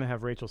 All right, we're going to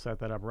have Rachel set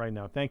that up right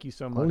now. Thank you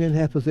so much. Only in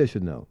half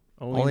position, though.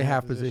 Only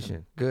half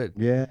position. Good.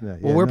 Yeah.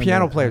 Well, we're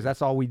piano players.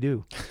 That's all we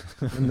do.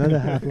 None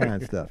of half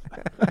line stuff.